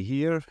to be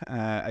here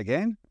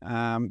again.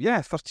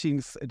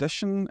 13th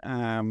edition.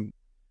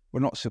 We're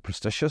not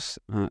superstitious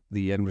at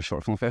the Edinburgh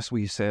Short Film Festival,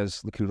 he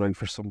says, looking around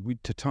for some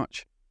wood to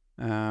touch.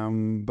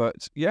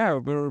 But yeah,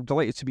 we're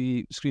delighted to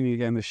be screening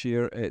again this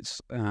year. It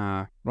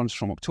runs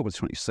from October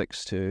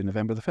 26th to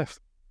November the 5th.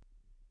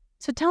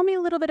 So tell me a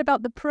little bit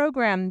about the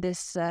program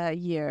this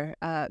year.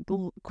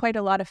 Quite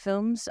a lot of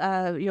films.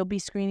 You'll be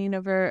screening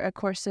over a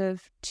course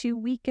of 2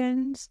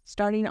 weekends,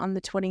 starting on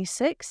the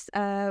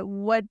 26th.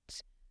 What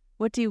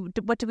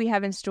do we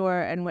have in store,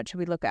 and what should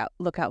we look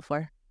out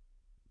for?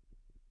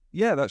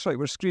 Yeah, that's right.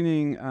 We're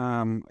screening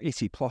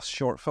 80 plus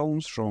short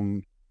films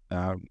from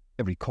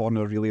every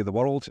corner really of the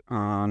world,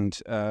 and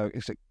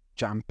it's a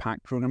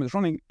jam-packed program. It's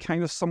running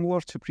kind of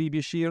similar to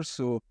previous years,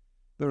 so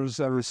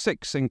there's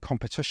 6 in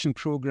competition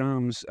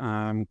programs,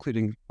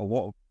 including a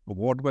lot of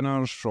award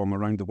winners from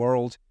around the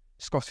world,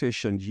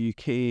 Scottish and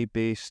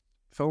UK-based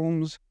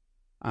films.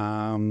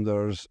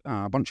 There's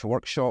a bunch of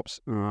workshops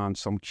and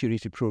some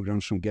curated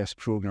programs from guest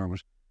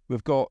programmers.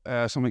 We've got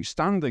some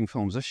outstanding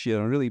films this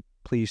year. I'm really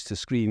pleased to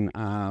screen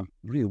a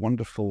really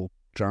wonderful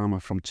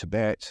drama from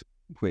Tibet,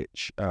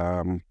 which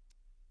I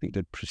think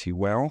did pretty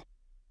well.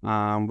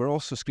 We're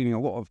also screening a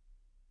lot of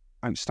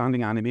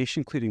outstanding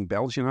animation, including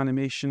Belgian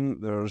animation.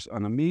 There's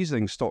an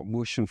amazing stop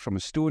motion from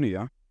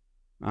Estonia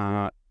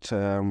by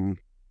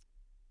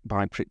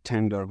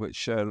Pretender,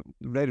 which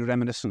very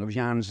reminiscent of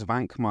Jan's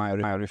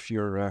Vankmeijer, if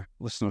your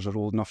listeners are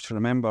old enough to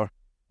remember.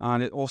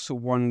 And it also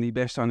won the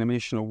Best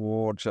Animation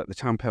Awards at the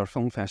Tampere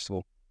Film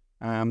Festival.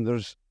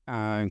 There's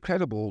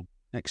incredible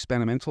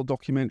experimental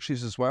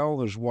documentaries as well.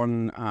 There's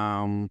one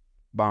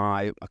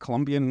by a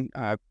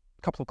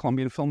couple of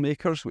Colombian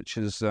filmmakers, which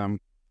is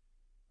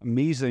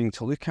amazing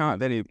to look at,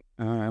 very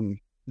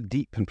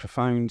deep and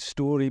profound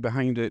story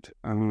behind it.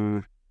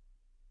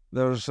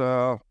 There's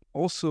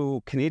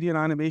also Canadian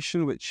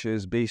animation, which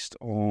is based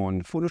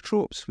on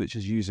phonotropes, which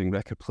is using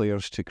record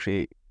players to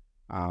create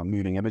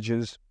moving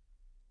images.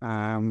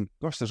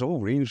 Gosh, there's a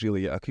whole range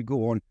really. I could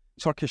go on.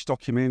 Turkish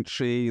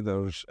documentary,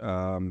 there's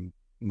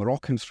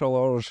Moroccan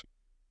thrillers,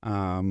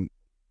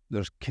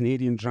 there's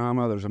Canadian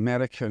drama, there's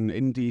American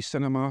indie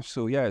cinema.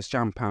 So yeah, it's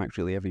jam-packed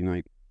really every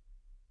night.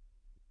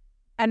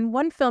 And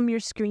one film you're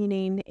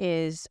screening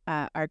is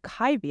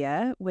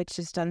Archivia, which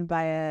is done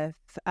by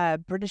a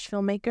British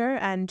filmmaker.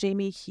 And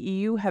Jamie,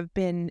 you have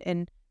been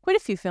in quite a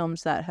few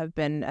films that have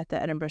been at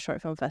the Edinburgh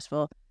Short Film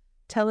Festival.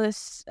 Tell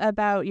us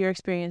about your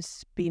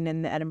experience being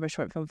in the Edinburgh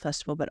Short Film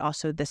Festival, but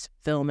also this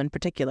film in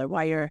particular,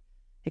 why you're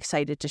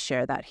excited to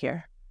share that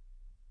here.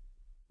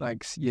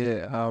 Thanks.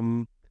 Yeah,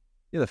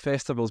 the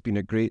festival's been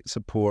a great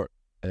support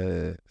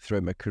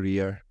throughout my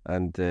career.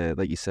 And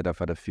like you said, I've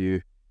had a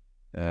few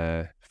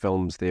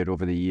films there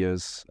over the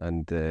years,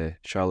 and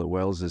Charlotte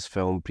Wells's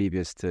film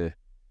previous to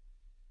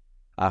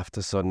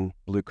Aftersun,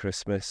 Blue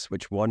Christmas,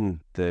 which won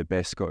the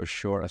Best Scottish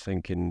Short, I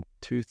think, in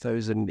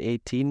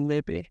 2018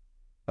 maybe.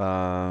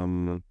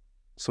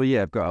 So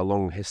yeah, I've got a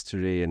long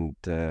history, and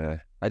I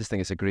just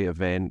think it's a great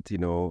event,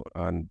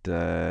 and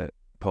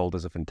Paul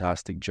does a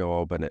fantastic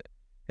job, and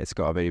it's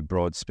got a very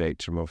broad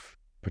spectrum of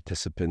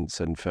participants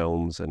and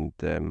films, and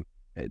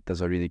it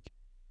does a really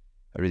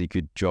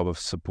good job of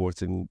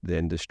supporting the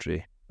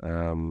industry.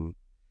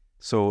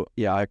 So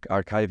yeah,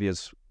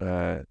 Archivia's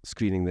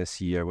screening this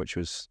year, which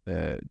was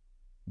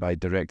by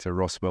director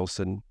Ross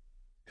Wilson,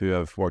 who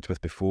I've worked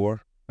with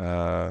before,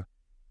 and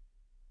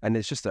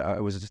it's just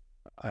it was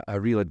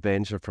a real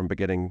adventure from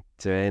beginning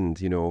to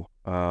end.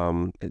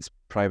 It's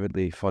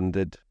privately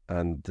funded,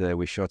 and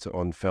we shot it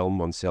on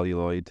film, on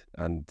celluloid,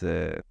 and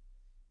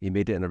he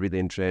made it in a really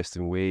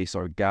interesting way.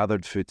 Sort of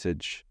gathered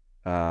footage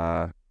in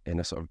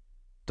a sort of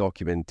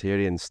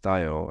documentarian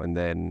style, and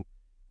then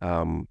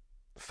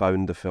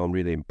found the film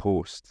really in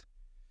post.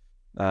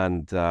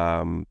 And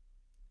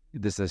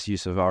there's this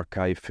use of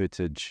archive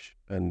footage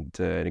and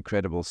an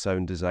incredible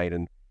sound design,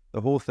 and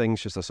the whole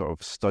thing's just a sort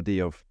of study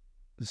of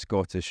the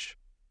Scottish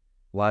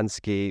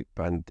landscape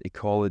and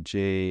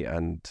ecology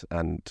and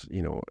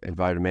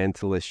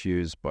environmental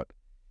issues. But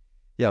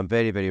yeah, I'm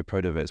very, very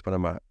proud of it. It's one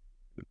of my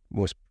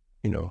most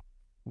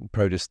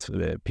proudest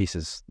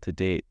pieces to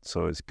date,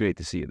 so it's great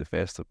to see it at the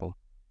festival.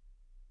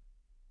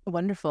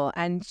 Wonderful.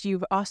 And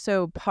you've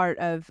also part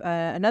of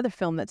another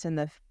film that's in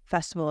the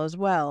festival as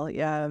well,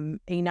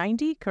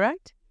 A90,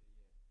 correct?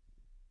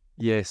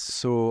 Yes,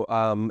 so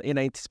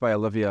A90 is by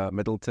Olivia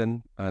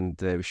Middleton,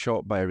 and it was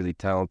shot by a really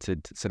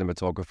talented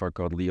cinematographer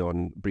called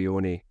Leon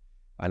Brioni,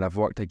 and I've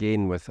worked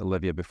again with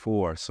Olivia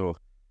before, so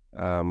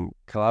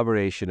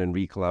collaboration and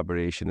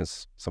re-collaboration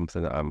is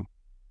something that I'm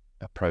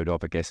proud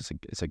of. I guess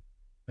it's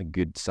a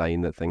good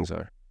sign that things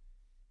are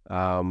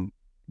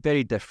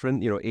very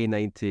different.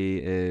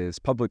 A90 is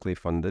publicly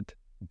funded,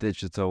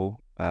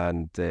 digital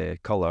and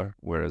colour,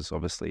 whereas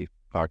obviously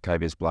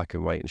Archivia is black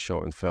and white and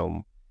shot in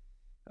film.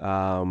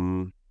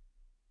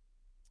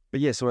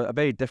 yeah, so a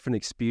very different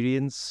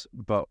experience,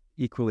 but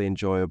equally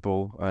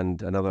enjoyable,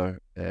 and another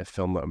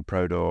film that I'm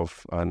proud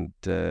of. And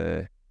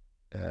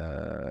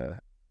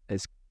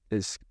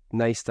it's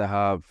nice to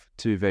have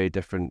two very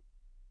different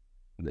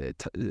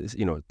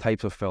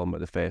types of film at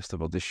the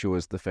festival. This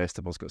shows the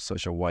festival's got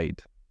such a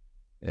wide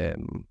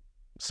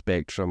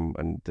spectrum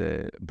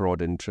and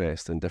broad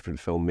interest in different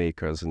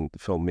filmmakers and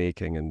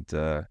filmmaking. And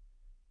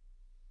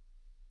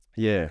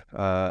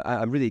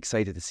I'm really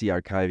excited to see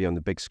Archivia on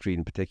the big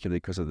screen, particularly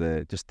because of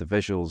the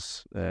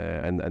visuals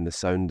and the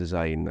sound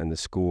design and the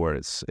score.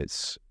 It's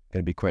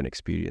going to be quite an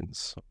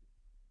experience.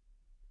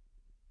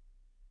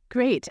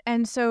 Great.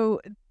 And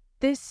so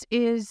this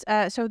is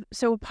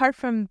so apart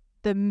from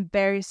the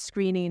various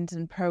screenings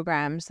and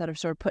programs that are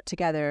sort of put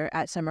together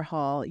at Summer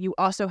Hall, you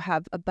also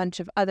have a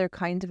bunch of other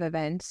kinds of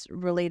events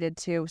related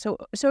to. So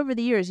over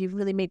the years, you've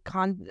really made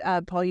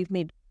Paul. You've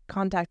made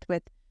contact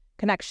with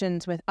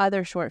connections with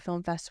other short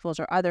film festivals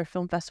or other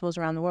film festivals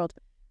around the world,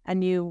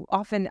 and you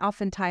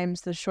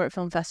oftentimes the short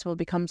film festival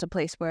becomes a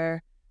place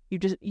where you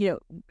just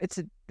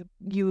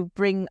you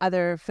bring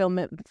other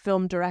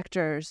film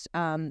directors.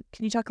 Can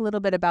you talk a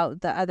little bit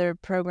about the other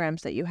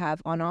programs that you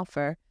have on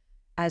offer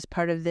as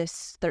part of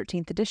this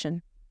 13th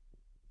edition?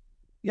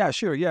 Yeah,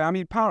 sure. Yeah, I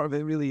mean, part of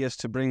it really is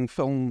to bring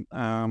film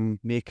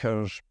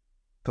makers,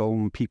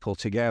 film people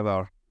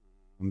together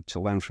to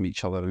learn from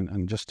each other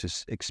and just to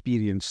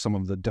experience some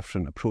of the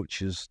different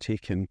approaches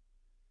taken,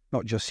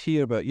 not just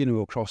here, but,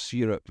 across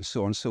Europe and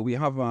so on. So we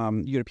have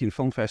European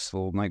Film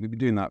Festival night. We've been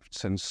doing that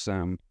since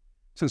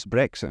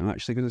Brexit,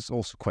 actually, because it's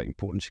also quite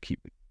important to keep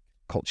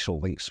cultural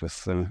links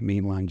with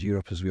mainland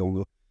Europe, as we all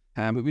know.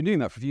 But we've been doing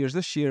that for years.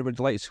 This year, we're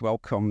delighted to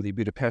welcome the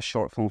Budapest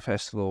Short Film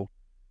Festival,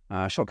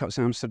 Shortcuts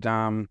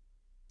Amsterdam,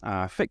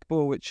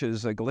 FICBO, which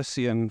is a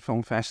Galician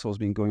film festival, has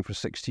been going for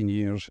 16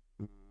 years,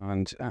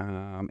 and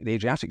the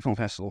Adriatic Film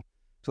Festival.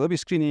 So they'll be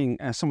screening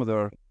some of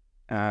their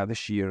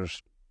this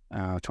year's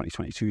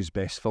 2022's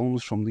best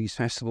films from these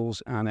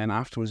festivals, and then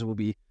afterwards we'll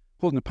be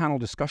holding a panel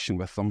discussion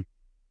with them,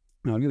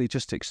 really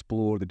just to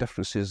explore the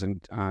differences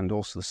and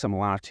also the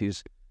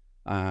similarities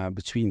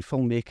between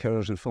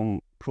filmmakers and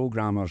film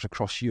programmers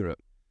across Europe.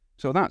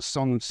 So that's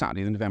on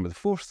Saturday, November the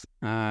 4th.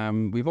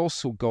 We've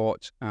also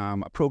got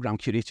a programme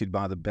curated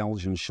by the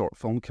Belgian Short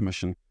Film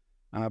Commission.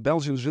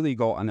 Belgium's really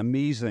got an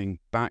amazing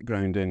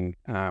background in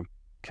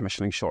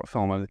commissioning short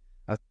film.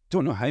 I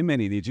don't know how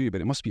many they do,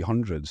 but it must be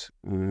hundreds.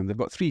 They've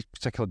got three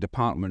particular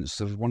departments.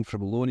 There's one for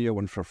Bologna,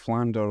 one for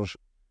Flanders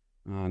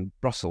and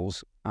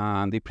Brussels,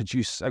 and they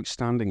produce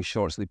outstanding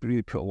shorts. They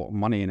really put a lot of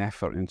money and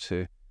effort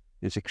into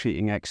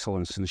creating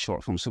excellence in the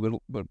short film. So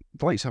we're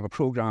delighted to have a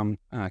programme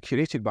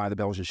curated by the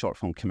Belgian Short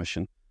Film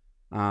Commission,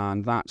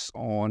 and that's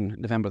on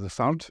November the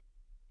 3rd,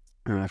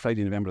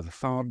 Friday, November the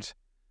 3rd.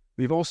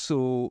 We've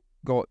also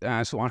got,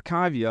 so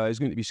Archivia is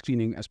going to be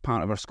screening as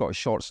part of our Scottish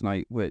Shorts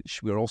Night,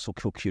 which we're also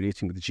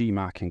co-curating with the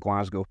GMAC in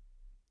Glasgow,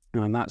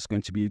 and that's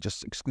going to be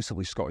just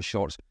exclusively Scottish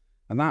Shorts.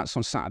 And that's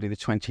on Saturday the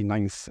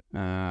 29th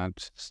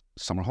at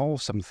Summer Hall,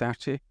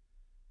 7:30.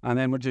 And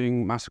then we're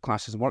doing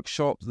masterclasses and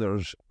workshops.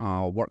 There's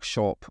a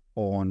workshop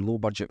on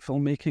low-budget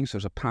filmmaking. So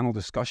there's a panel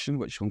discussion,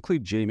 which will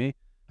include Jamie,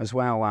 as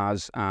well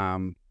as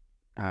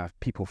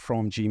people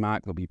from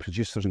GMAC. There'll be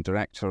producers and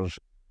directors,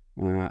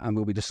 and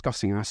we'll be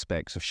discussing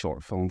aspects of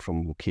short film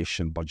from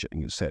location,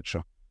 budgeting,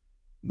 etc.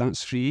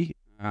 That's free.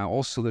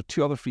 Also, the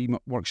two other free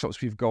workshops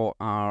we've got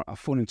are a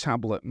phone and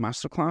tablet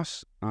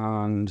masterclass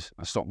and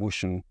a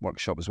stop-motion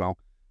workshop as well.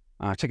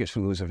 Tickets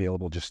for those are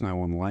available just now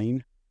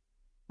online.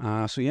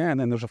 And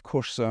then there's, of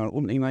course, our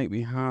opening night.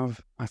 We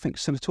have, I think,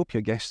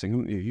 Cinetopia guesting,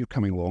 aren't you? You're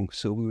coming along,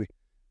 so we'll be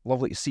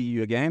lovely to see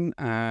you again.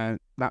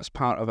 That's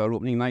part of our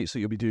opening night, so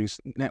you'll be doing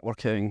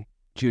networking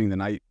during the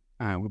night.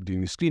 We'll be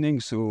doing the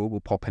screening, so we'll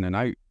pop in and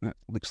out. It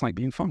looks like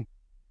being fun.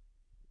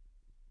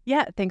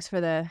 Yeah, thanks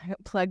for the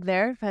plug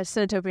there.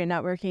 Cinetopia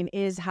Networking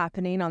is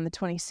happening on the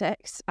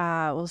 26th.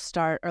 We'll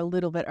start a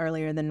little bit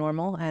earlier than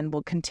normal, and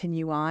we'll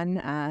continue on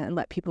and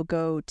let people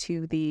go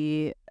to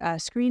the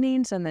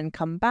screenings and then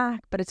come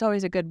back. But it's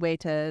always a good way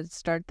to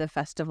start the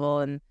festival,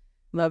 and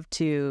love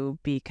to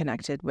be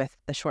connected with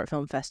the Short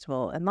Film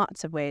Festival in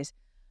lots of ways.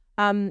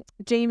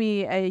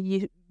 Jamie,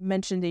 you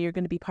mentioned that you're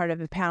going to be part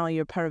of a panel. You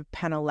were part of a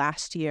panel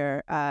last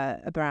year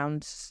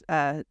around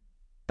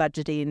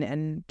budgeting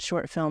and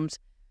short films.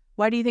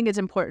 Why do you think it's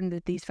important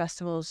that these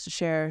festivals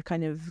share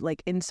kind of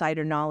like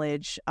insider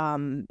knowledge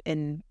and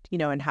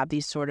have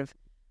these sort of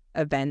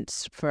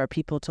events for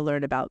people to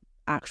learn about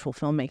actual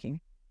filmmaking?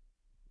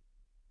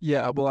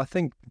 Yeah, well, I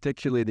think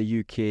particularly in the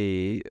UK,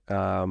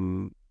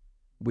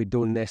 we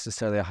don't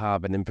necessarily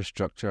have an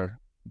infrastructure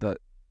that,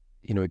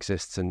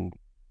 exists in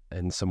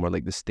somewhere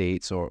like the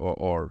States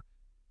or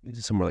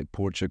somewhere like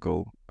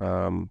Portugal.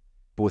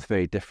 Both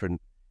very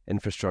different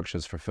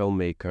infrastructures for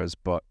filmmakers,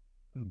 but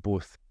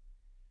both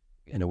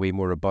in a way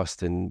more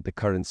robust in the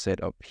current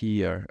setup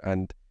here.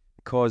 And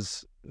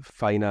because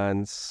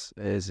finance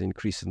is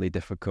increasingly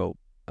difficult,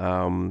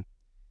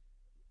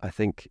 I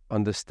think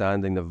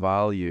understanding the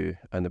value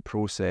and the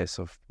process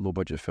of low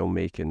budget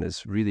filmmaking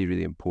is really,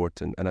 really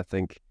important. And I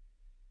think,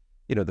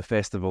 the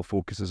festival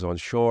focuses on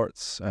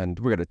shorts, and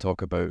we're going to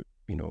talk about,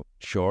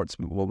 shorts.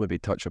 We'll maybe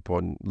touch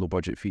upon low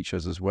budget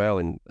features as well,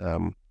 and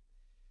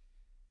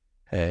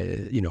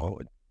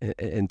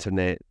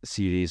internet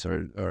series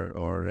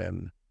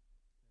or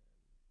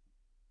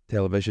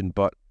television.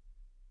 But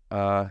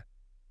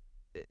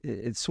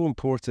it's so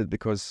important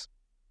because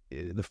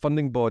the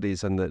funding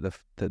bodies and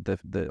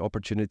the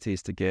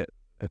opportunities to get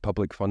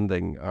public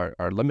funding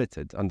are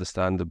limited,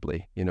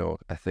 understandably.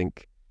 I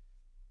think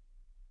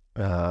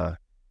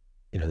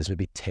there's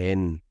maybe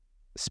 10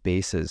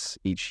 spaces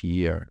each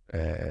year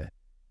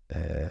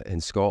in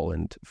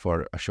Scotland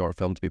for a short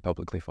film to be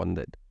publicly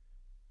funded,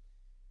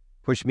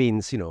 which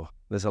means,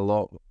 there's a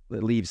lot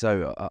that leaves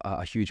out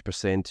a huge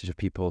percentage of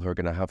people who are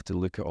going to have to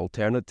look at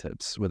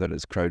alternatives, whether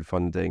it's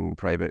crowdfunding,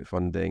 private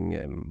funding,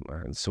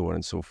 and so on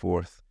and so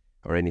forth,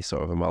 or any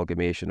sort of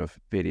amalgamation of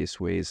various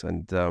ways.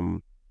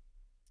 And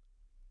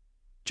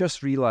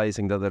just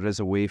realising that there is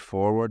a way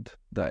forward,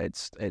 that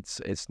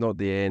it's not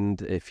the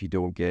end if you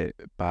don't get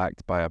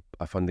backed by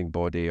a funding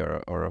body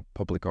or a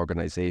public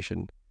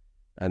organisation,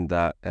 and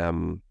that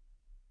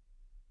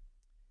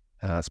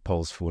that's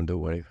Paul's phone, don't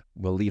worry,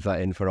 we'll leave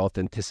that in for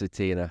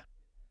authenticity and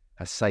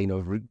a sign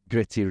of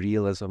gritty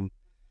realism.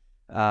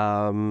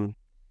 So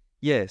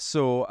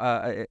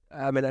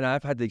I mean, and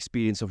I've had the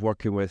experience of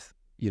working with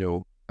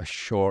a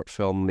short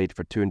film made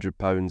for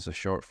 £200, a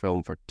short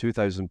film for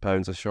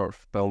 £2,000, a short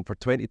film for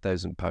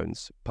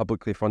 £20,000,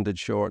 publicly funded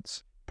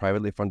shorts,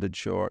 privately funded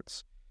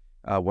shorts,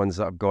 ones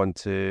that have gone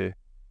to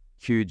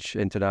huge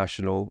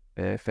international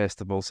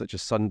festivals such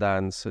as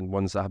Sundance, and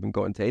ones that haven't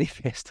gotten to any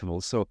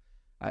festivals. So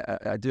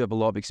I do have a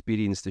lot of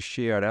experience to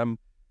share. I'm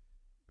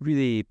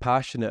really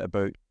passionate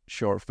about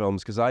short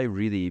films because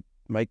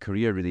my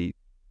career really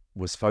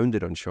was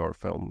founded on short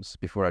films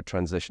before I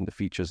transitioned to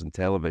features and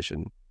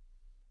television.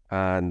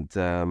 And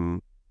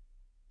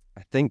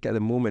I think at the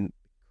moment,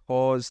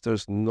 because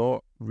there's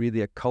not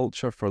really a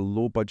culture for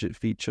low budget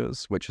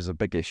features, which is a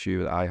big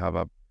issue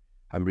that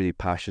I'm really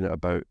passionate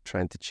about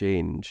trying to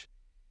change.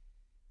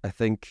 I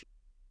think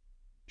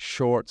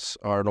shorts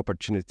are an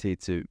opportunity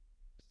to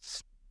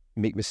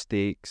make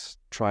mistakes,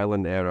 trial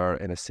and error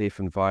in a safe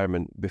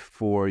environment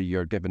before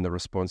you're given the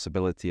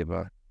responsibility of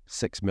a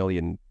 6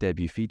 million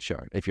debut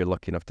feature, if you're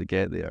lucky enough to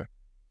get there.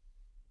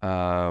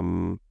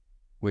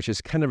 Which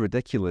is kind of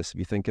ridiculous if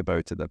you think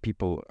about it, that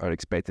people are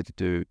expected to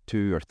do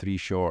 2 or 3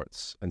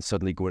 shorts and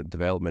suddenly go into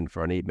development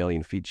for an 8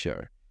 million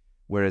feature.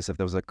 Whereas if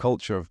there was a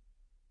culture of,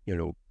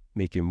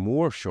 making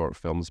more short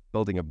films,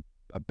 building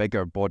a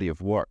bigger body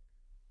of work,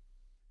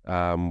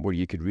 where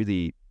you could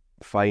really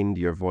find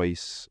your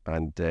voice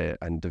and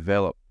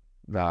develop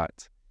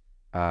that,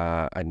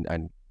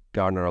 and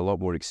garner a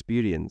lot more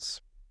experience.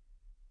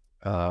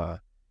 I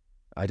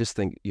just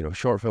think,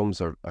 short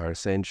films are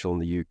essential in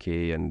the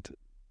UK, and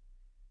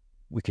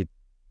we could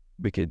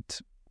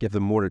give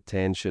them more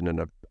attention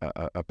and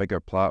a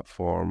bigger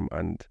platform,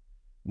 and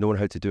knowing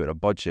how to do it on a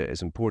budget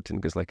is important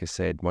because, like I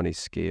said, money's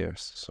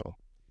scarce.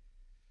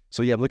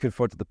 So yeah, I'm looking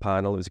forward to the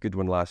panel. It was a good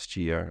one last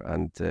year,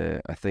 and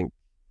I think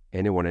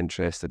anyone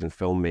interested in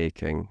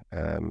filmmaking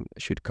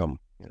should come.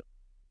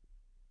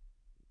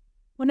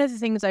 One of the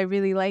things I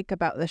really like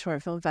about the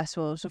Short Film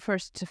Festival, it was the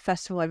first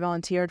festival I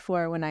volunteered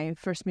for when I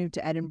first moved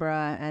to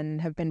Edinburgh,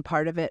 and have been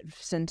part of it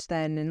since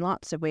then in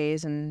lots of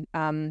ways. And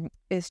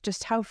it's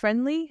just how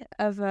friendly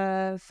of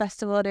a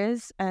festival it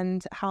is,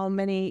 and how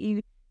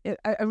many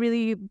I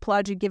really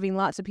applaud you giving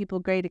lots of people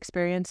great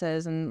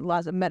experiences, and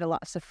met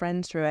lots of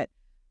friends through it.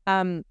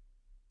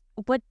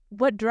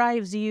 What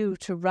drives you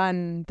to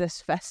run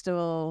this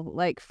festival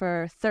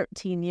for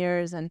 13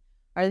 years, and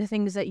are the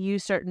things that you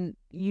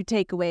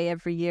take away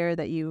every year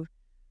that you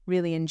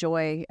really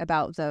enjoy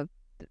about the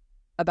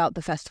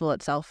festival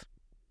itself?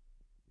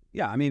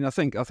 Yeah, I mean, I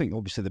think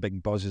obviously the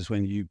big buzz is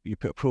when you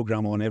put a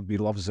programme on, everybody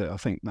loves it. I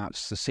think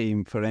that's the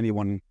same for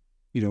anyone,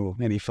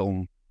 any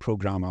film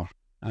programmer.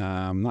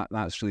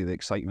 That's really the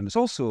excitement. It's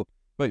also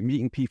about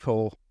meeting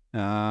people,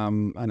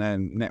 and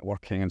then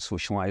networking and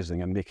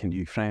socialising and making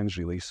new friends,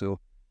 really. So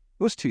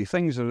those two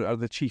things are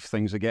the chief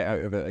things I get out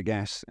of it, I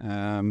guess.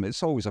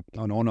 It's always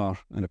an honour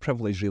and a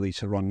privilege, really,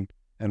 to run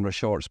Edinburgh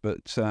Shorts.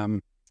 But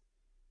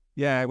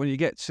yeah, when you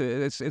get to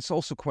it's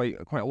also quite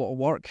a lot of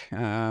work.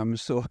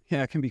 So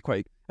yeah, it can be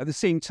quite. At the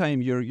same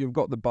time, you've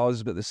got the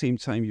buzz, but at the same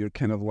time, you're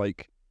kind of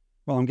like,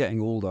 well, I'm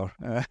getting older,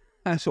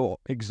 so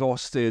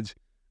exhausted,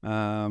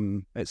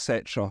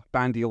 etc.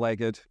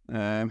 Bandy-legged.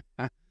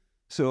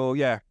 So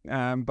yeah,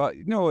 but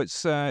no,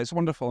 it's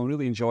wonderful. I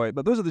really enjoy it.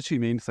 But those are the two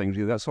main things,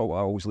 really. That's what I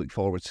always look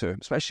forward to,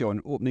 especially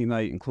on opening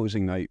night and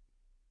closing night.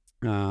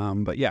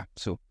 But yeah,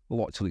 so a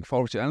lot to look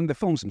forward to, and the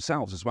films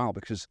themselves as well,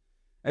 because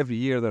every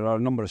year there are a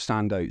number of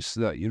standouts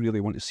that you really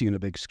want to see on a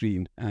big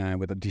screen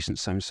with a decent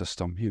sound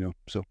system.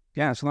 So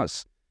yeah, so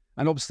that's,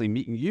 and obviously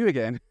meeting you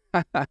again.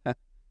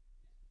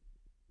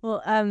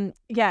 Well,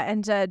 yeah,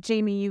 and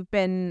Jamie, you've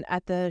been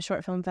at the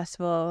Short Film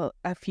Festival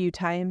a few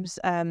times,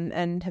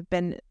 and have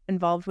been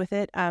involved with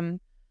it.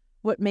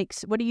 What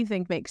do you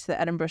think makes the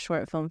Edinburgh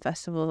Short Film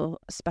Festival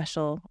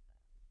special?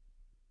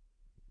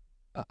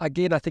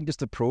 Again, I think just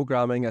the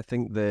programming. I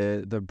think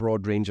the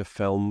broad range of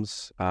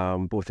films,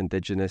 both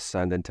Indigenous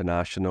and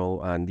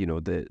international, and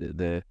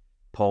the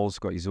Paul's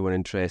got his own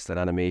interest in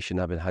animation,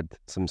 having had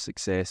some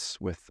success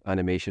with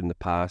animation in the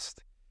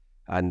past,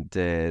 and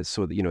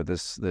so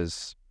that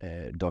there's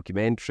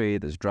documentary,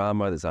 there's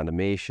drama, there's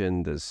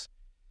animation, there's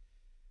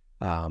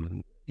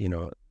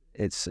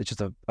it's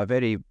just a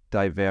very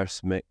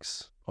diverse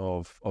mix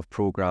of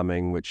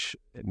programming, which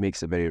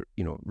makes it a very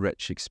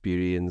rich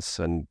experience,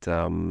 and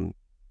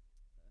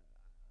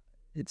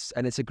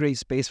it's a great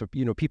space for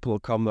people who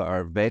come that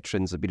are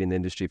veterans, have been in the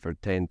industry for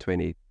 10,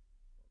 20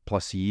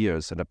 plus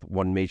years and have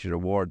won major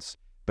awards,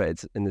 but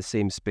it's in the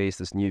same space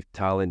there's new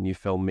talent, new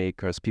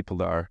filmmakers, people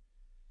that are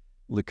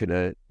looking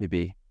at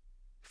maybe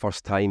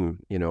first time,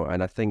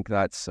 and I think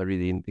that's a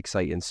really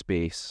exciting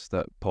space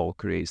that Paul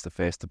creates, the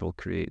festival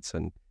creates,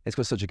 and it's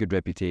got such a good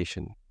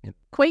reputation.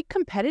 Quite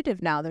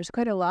competitive now. There's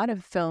quite a lot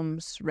of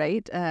films,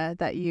 right?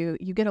 That you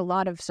get a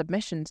lot of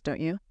submissions, don't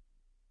you?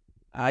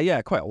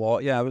 Yeah, quite a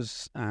lot. Yeah, I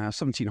was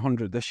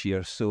 1,700 this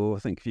year, so I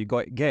think if you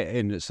get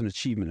in, it's an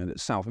achievement in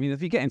itself. I mean,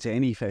 if you get into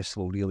any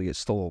festival, really, it's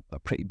still a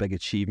pretty big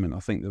achievement. I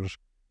think there's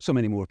so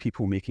many more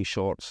people making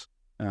shorts.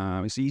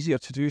 It's easier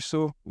to do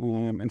so.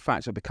 In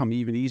fact, it'll become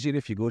even easier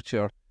if you go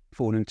to our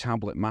phone and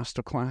tablet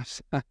masterclass.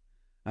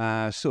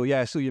 So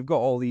you've got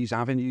all these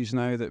avenues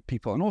now that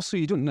people, and also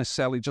you don't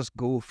necessarily just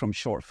go from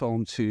short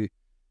film to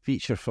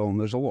feature film.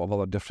 There's a lot of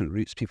other different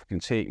routes people can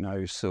take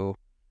now. So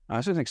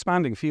it's an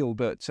expanding field,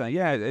 but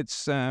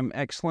it's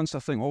excellence. I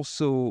think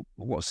also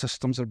what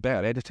systems are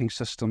better, editing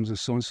systems and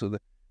so on. So the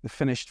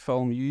finished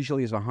film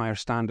usually is a higher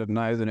standard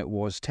now than it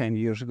was 10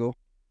 years ago.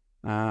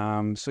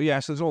 So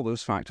there's all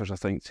those factors I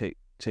think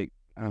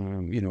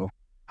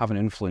have an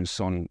influence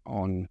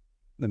on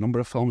the number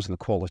of films and the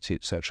quality,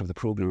 etc., of the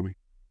programming.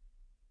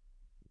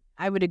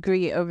 I would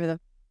agree. Over the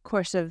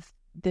course of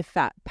the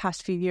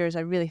past few years, I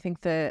really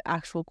think the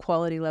actual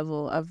quality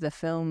level of the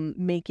film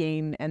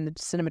making and the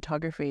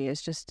cinematography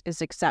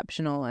is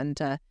exceptional. And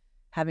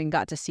having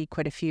got to see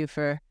quite a few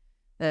for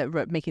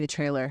making the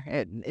trailer,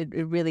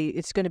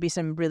 it's going to be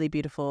some really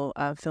beautiful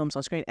films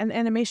on screen and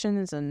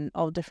animations and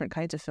all different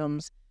kinds of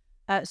films.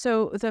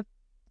 So the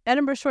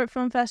Edinburgh Short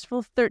Film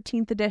Festival,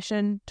 13th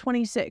edition,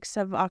 26th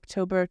of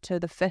October to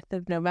the 5th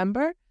of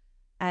November.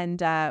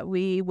 And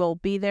we will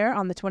be there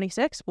on the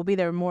 26th. We'll be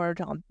there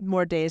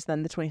more days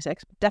than the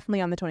 26th.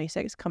 Definitely on the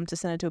 26th. Come to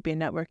Cinetopia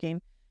Networking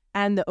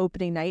and the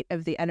opening night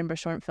of the Edinburgh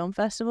Short Film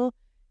Festival.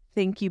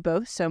 Thank you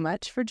both so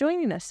much for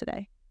joining us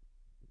today.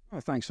 Oh,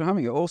 thanks for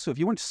having it. Also, if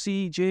you want to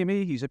see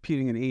Jamie, he's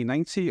appearing in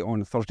A90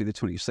 on Thursday the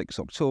 26th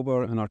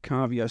October and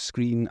Arcavia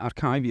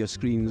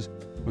screens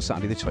on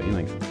Saturday the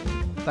 29th.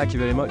 Thank you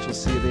very much. I'll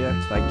see you there.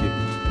 Thank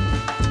you.